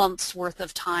months worth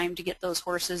of time to get those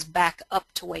horses back up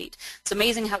to weight. It's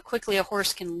amazing how quickly a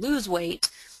horse can lose weight.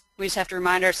 We just have to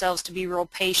remind ourselves to be real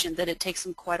patient, that it takes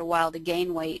them quite a while to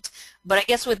gain weight. But I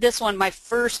guess with this one, my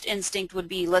first instinct would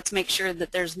be, let's make sure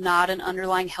that there's not an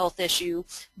underlying health issue.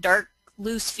 Dark,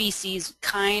 loose feces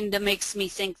kind of makes me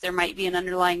think there might be an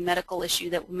underlying medical issue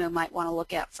that we might want to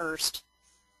look at first.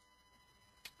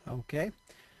 Okay.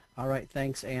 All right,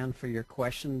 thanks, Ann, for your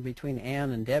question. Between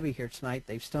Ann and Debbie here tonight,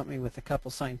 they've stumped me with a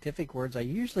couple scientific words I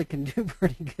usually can do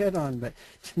pretty good on, but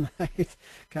tonight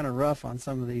kind of rough on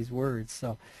some of these words.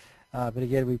 So, but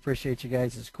again, we appreciate you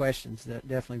guys' questions.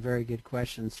 Definitely very good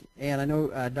questions. And I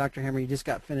know, Dr. Hammer, you just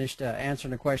got finished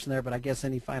answering a question there, but I guess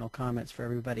any final comments for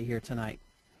everybody here tonight?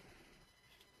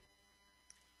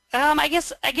 I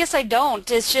guess I don't.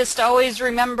 It's just always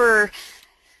remember,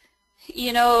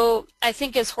 you know, I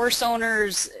think as horse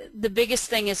owners, the biggest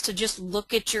thing is to just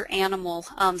look at your animal.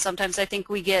 Sometimes I think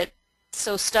we get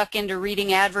so stuck into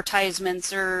reading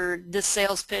advertisements or this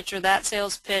sales pitch or that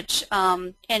sales pitch,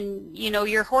 and you know,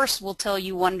 your horse will tell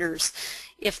you wonders.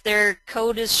 If their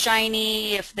coat is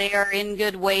shiny, if they are in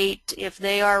good weight, if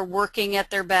they are working at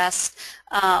their best,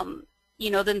 you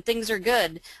know, then things are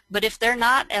good. But if they're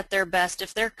not at their best,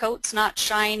 if their coat's not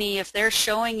shiny, if they're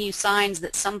showing you signs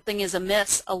that something is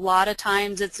amiss, a lot of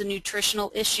times it's a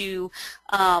nutritional issue,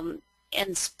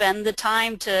 and spend the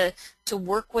time to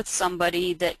work with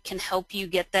somebody that can help you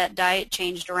get that diet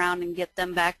changed around and get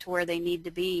them back to where they need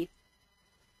to be.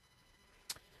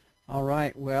 All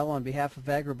right. Well, on behalf of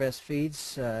AgriBest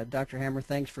Feeds, Dr. Hammer,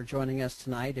 thanks for joining us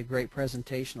tonight. A great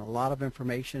presentation, a lot of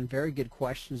information, very good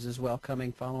questions as well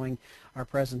coming following our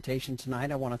presentation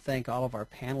tonight. I want to thank all of our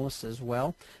panelists as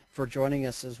well for joining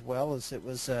us as well, as it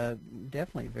was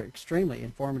definitely a very extremely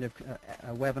informative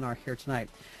webinar here tonight.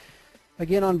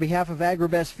 Again, on behalf of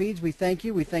AgriBest Feeds, we thank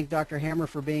you. We thank Dr. Hammer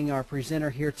for being our presenter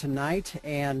here tonight.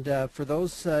 And for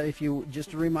those,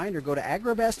 just a reminder, go to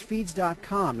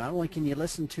agribestfeeds.com. Not only can you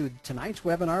listen to tonight's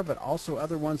webinar, but also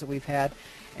other ones that we've had,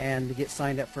 and get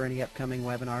signed up for any upcoming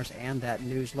webinars and that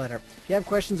newsletter. If you have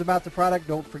questions about the product,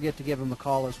 don't forget to give them a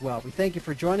call as well. We thank you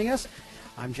for joining us.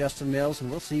 I'm Justin Mills, and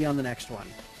we'll see you on the next one.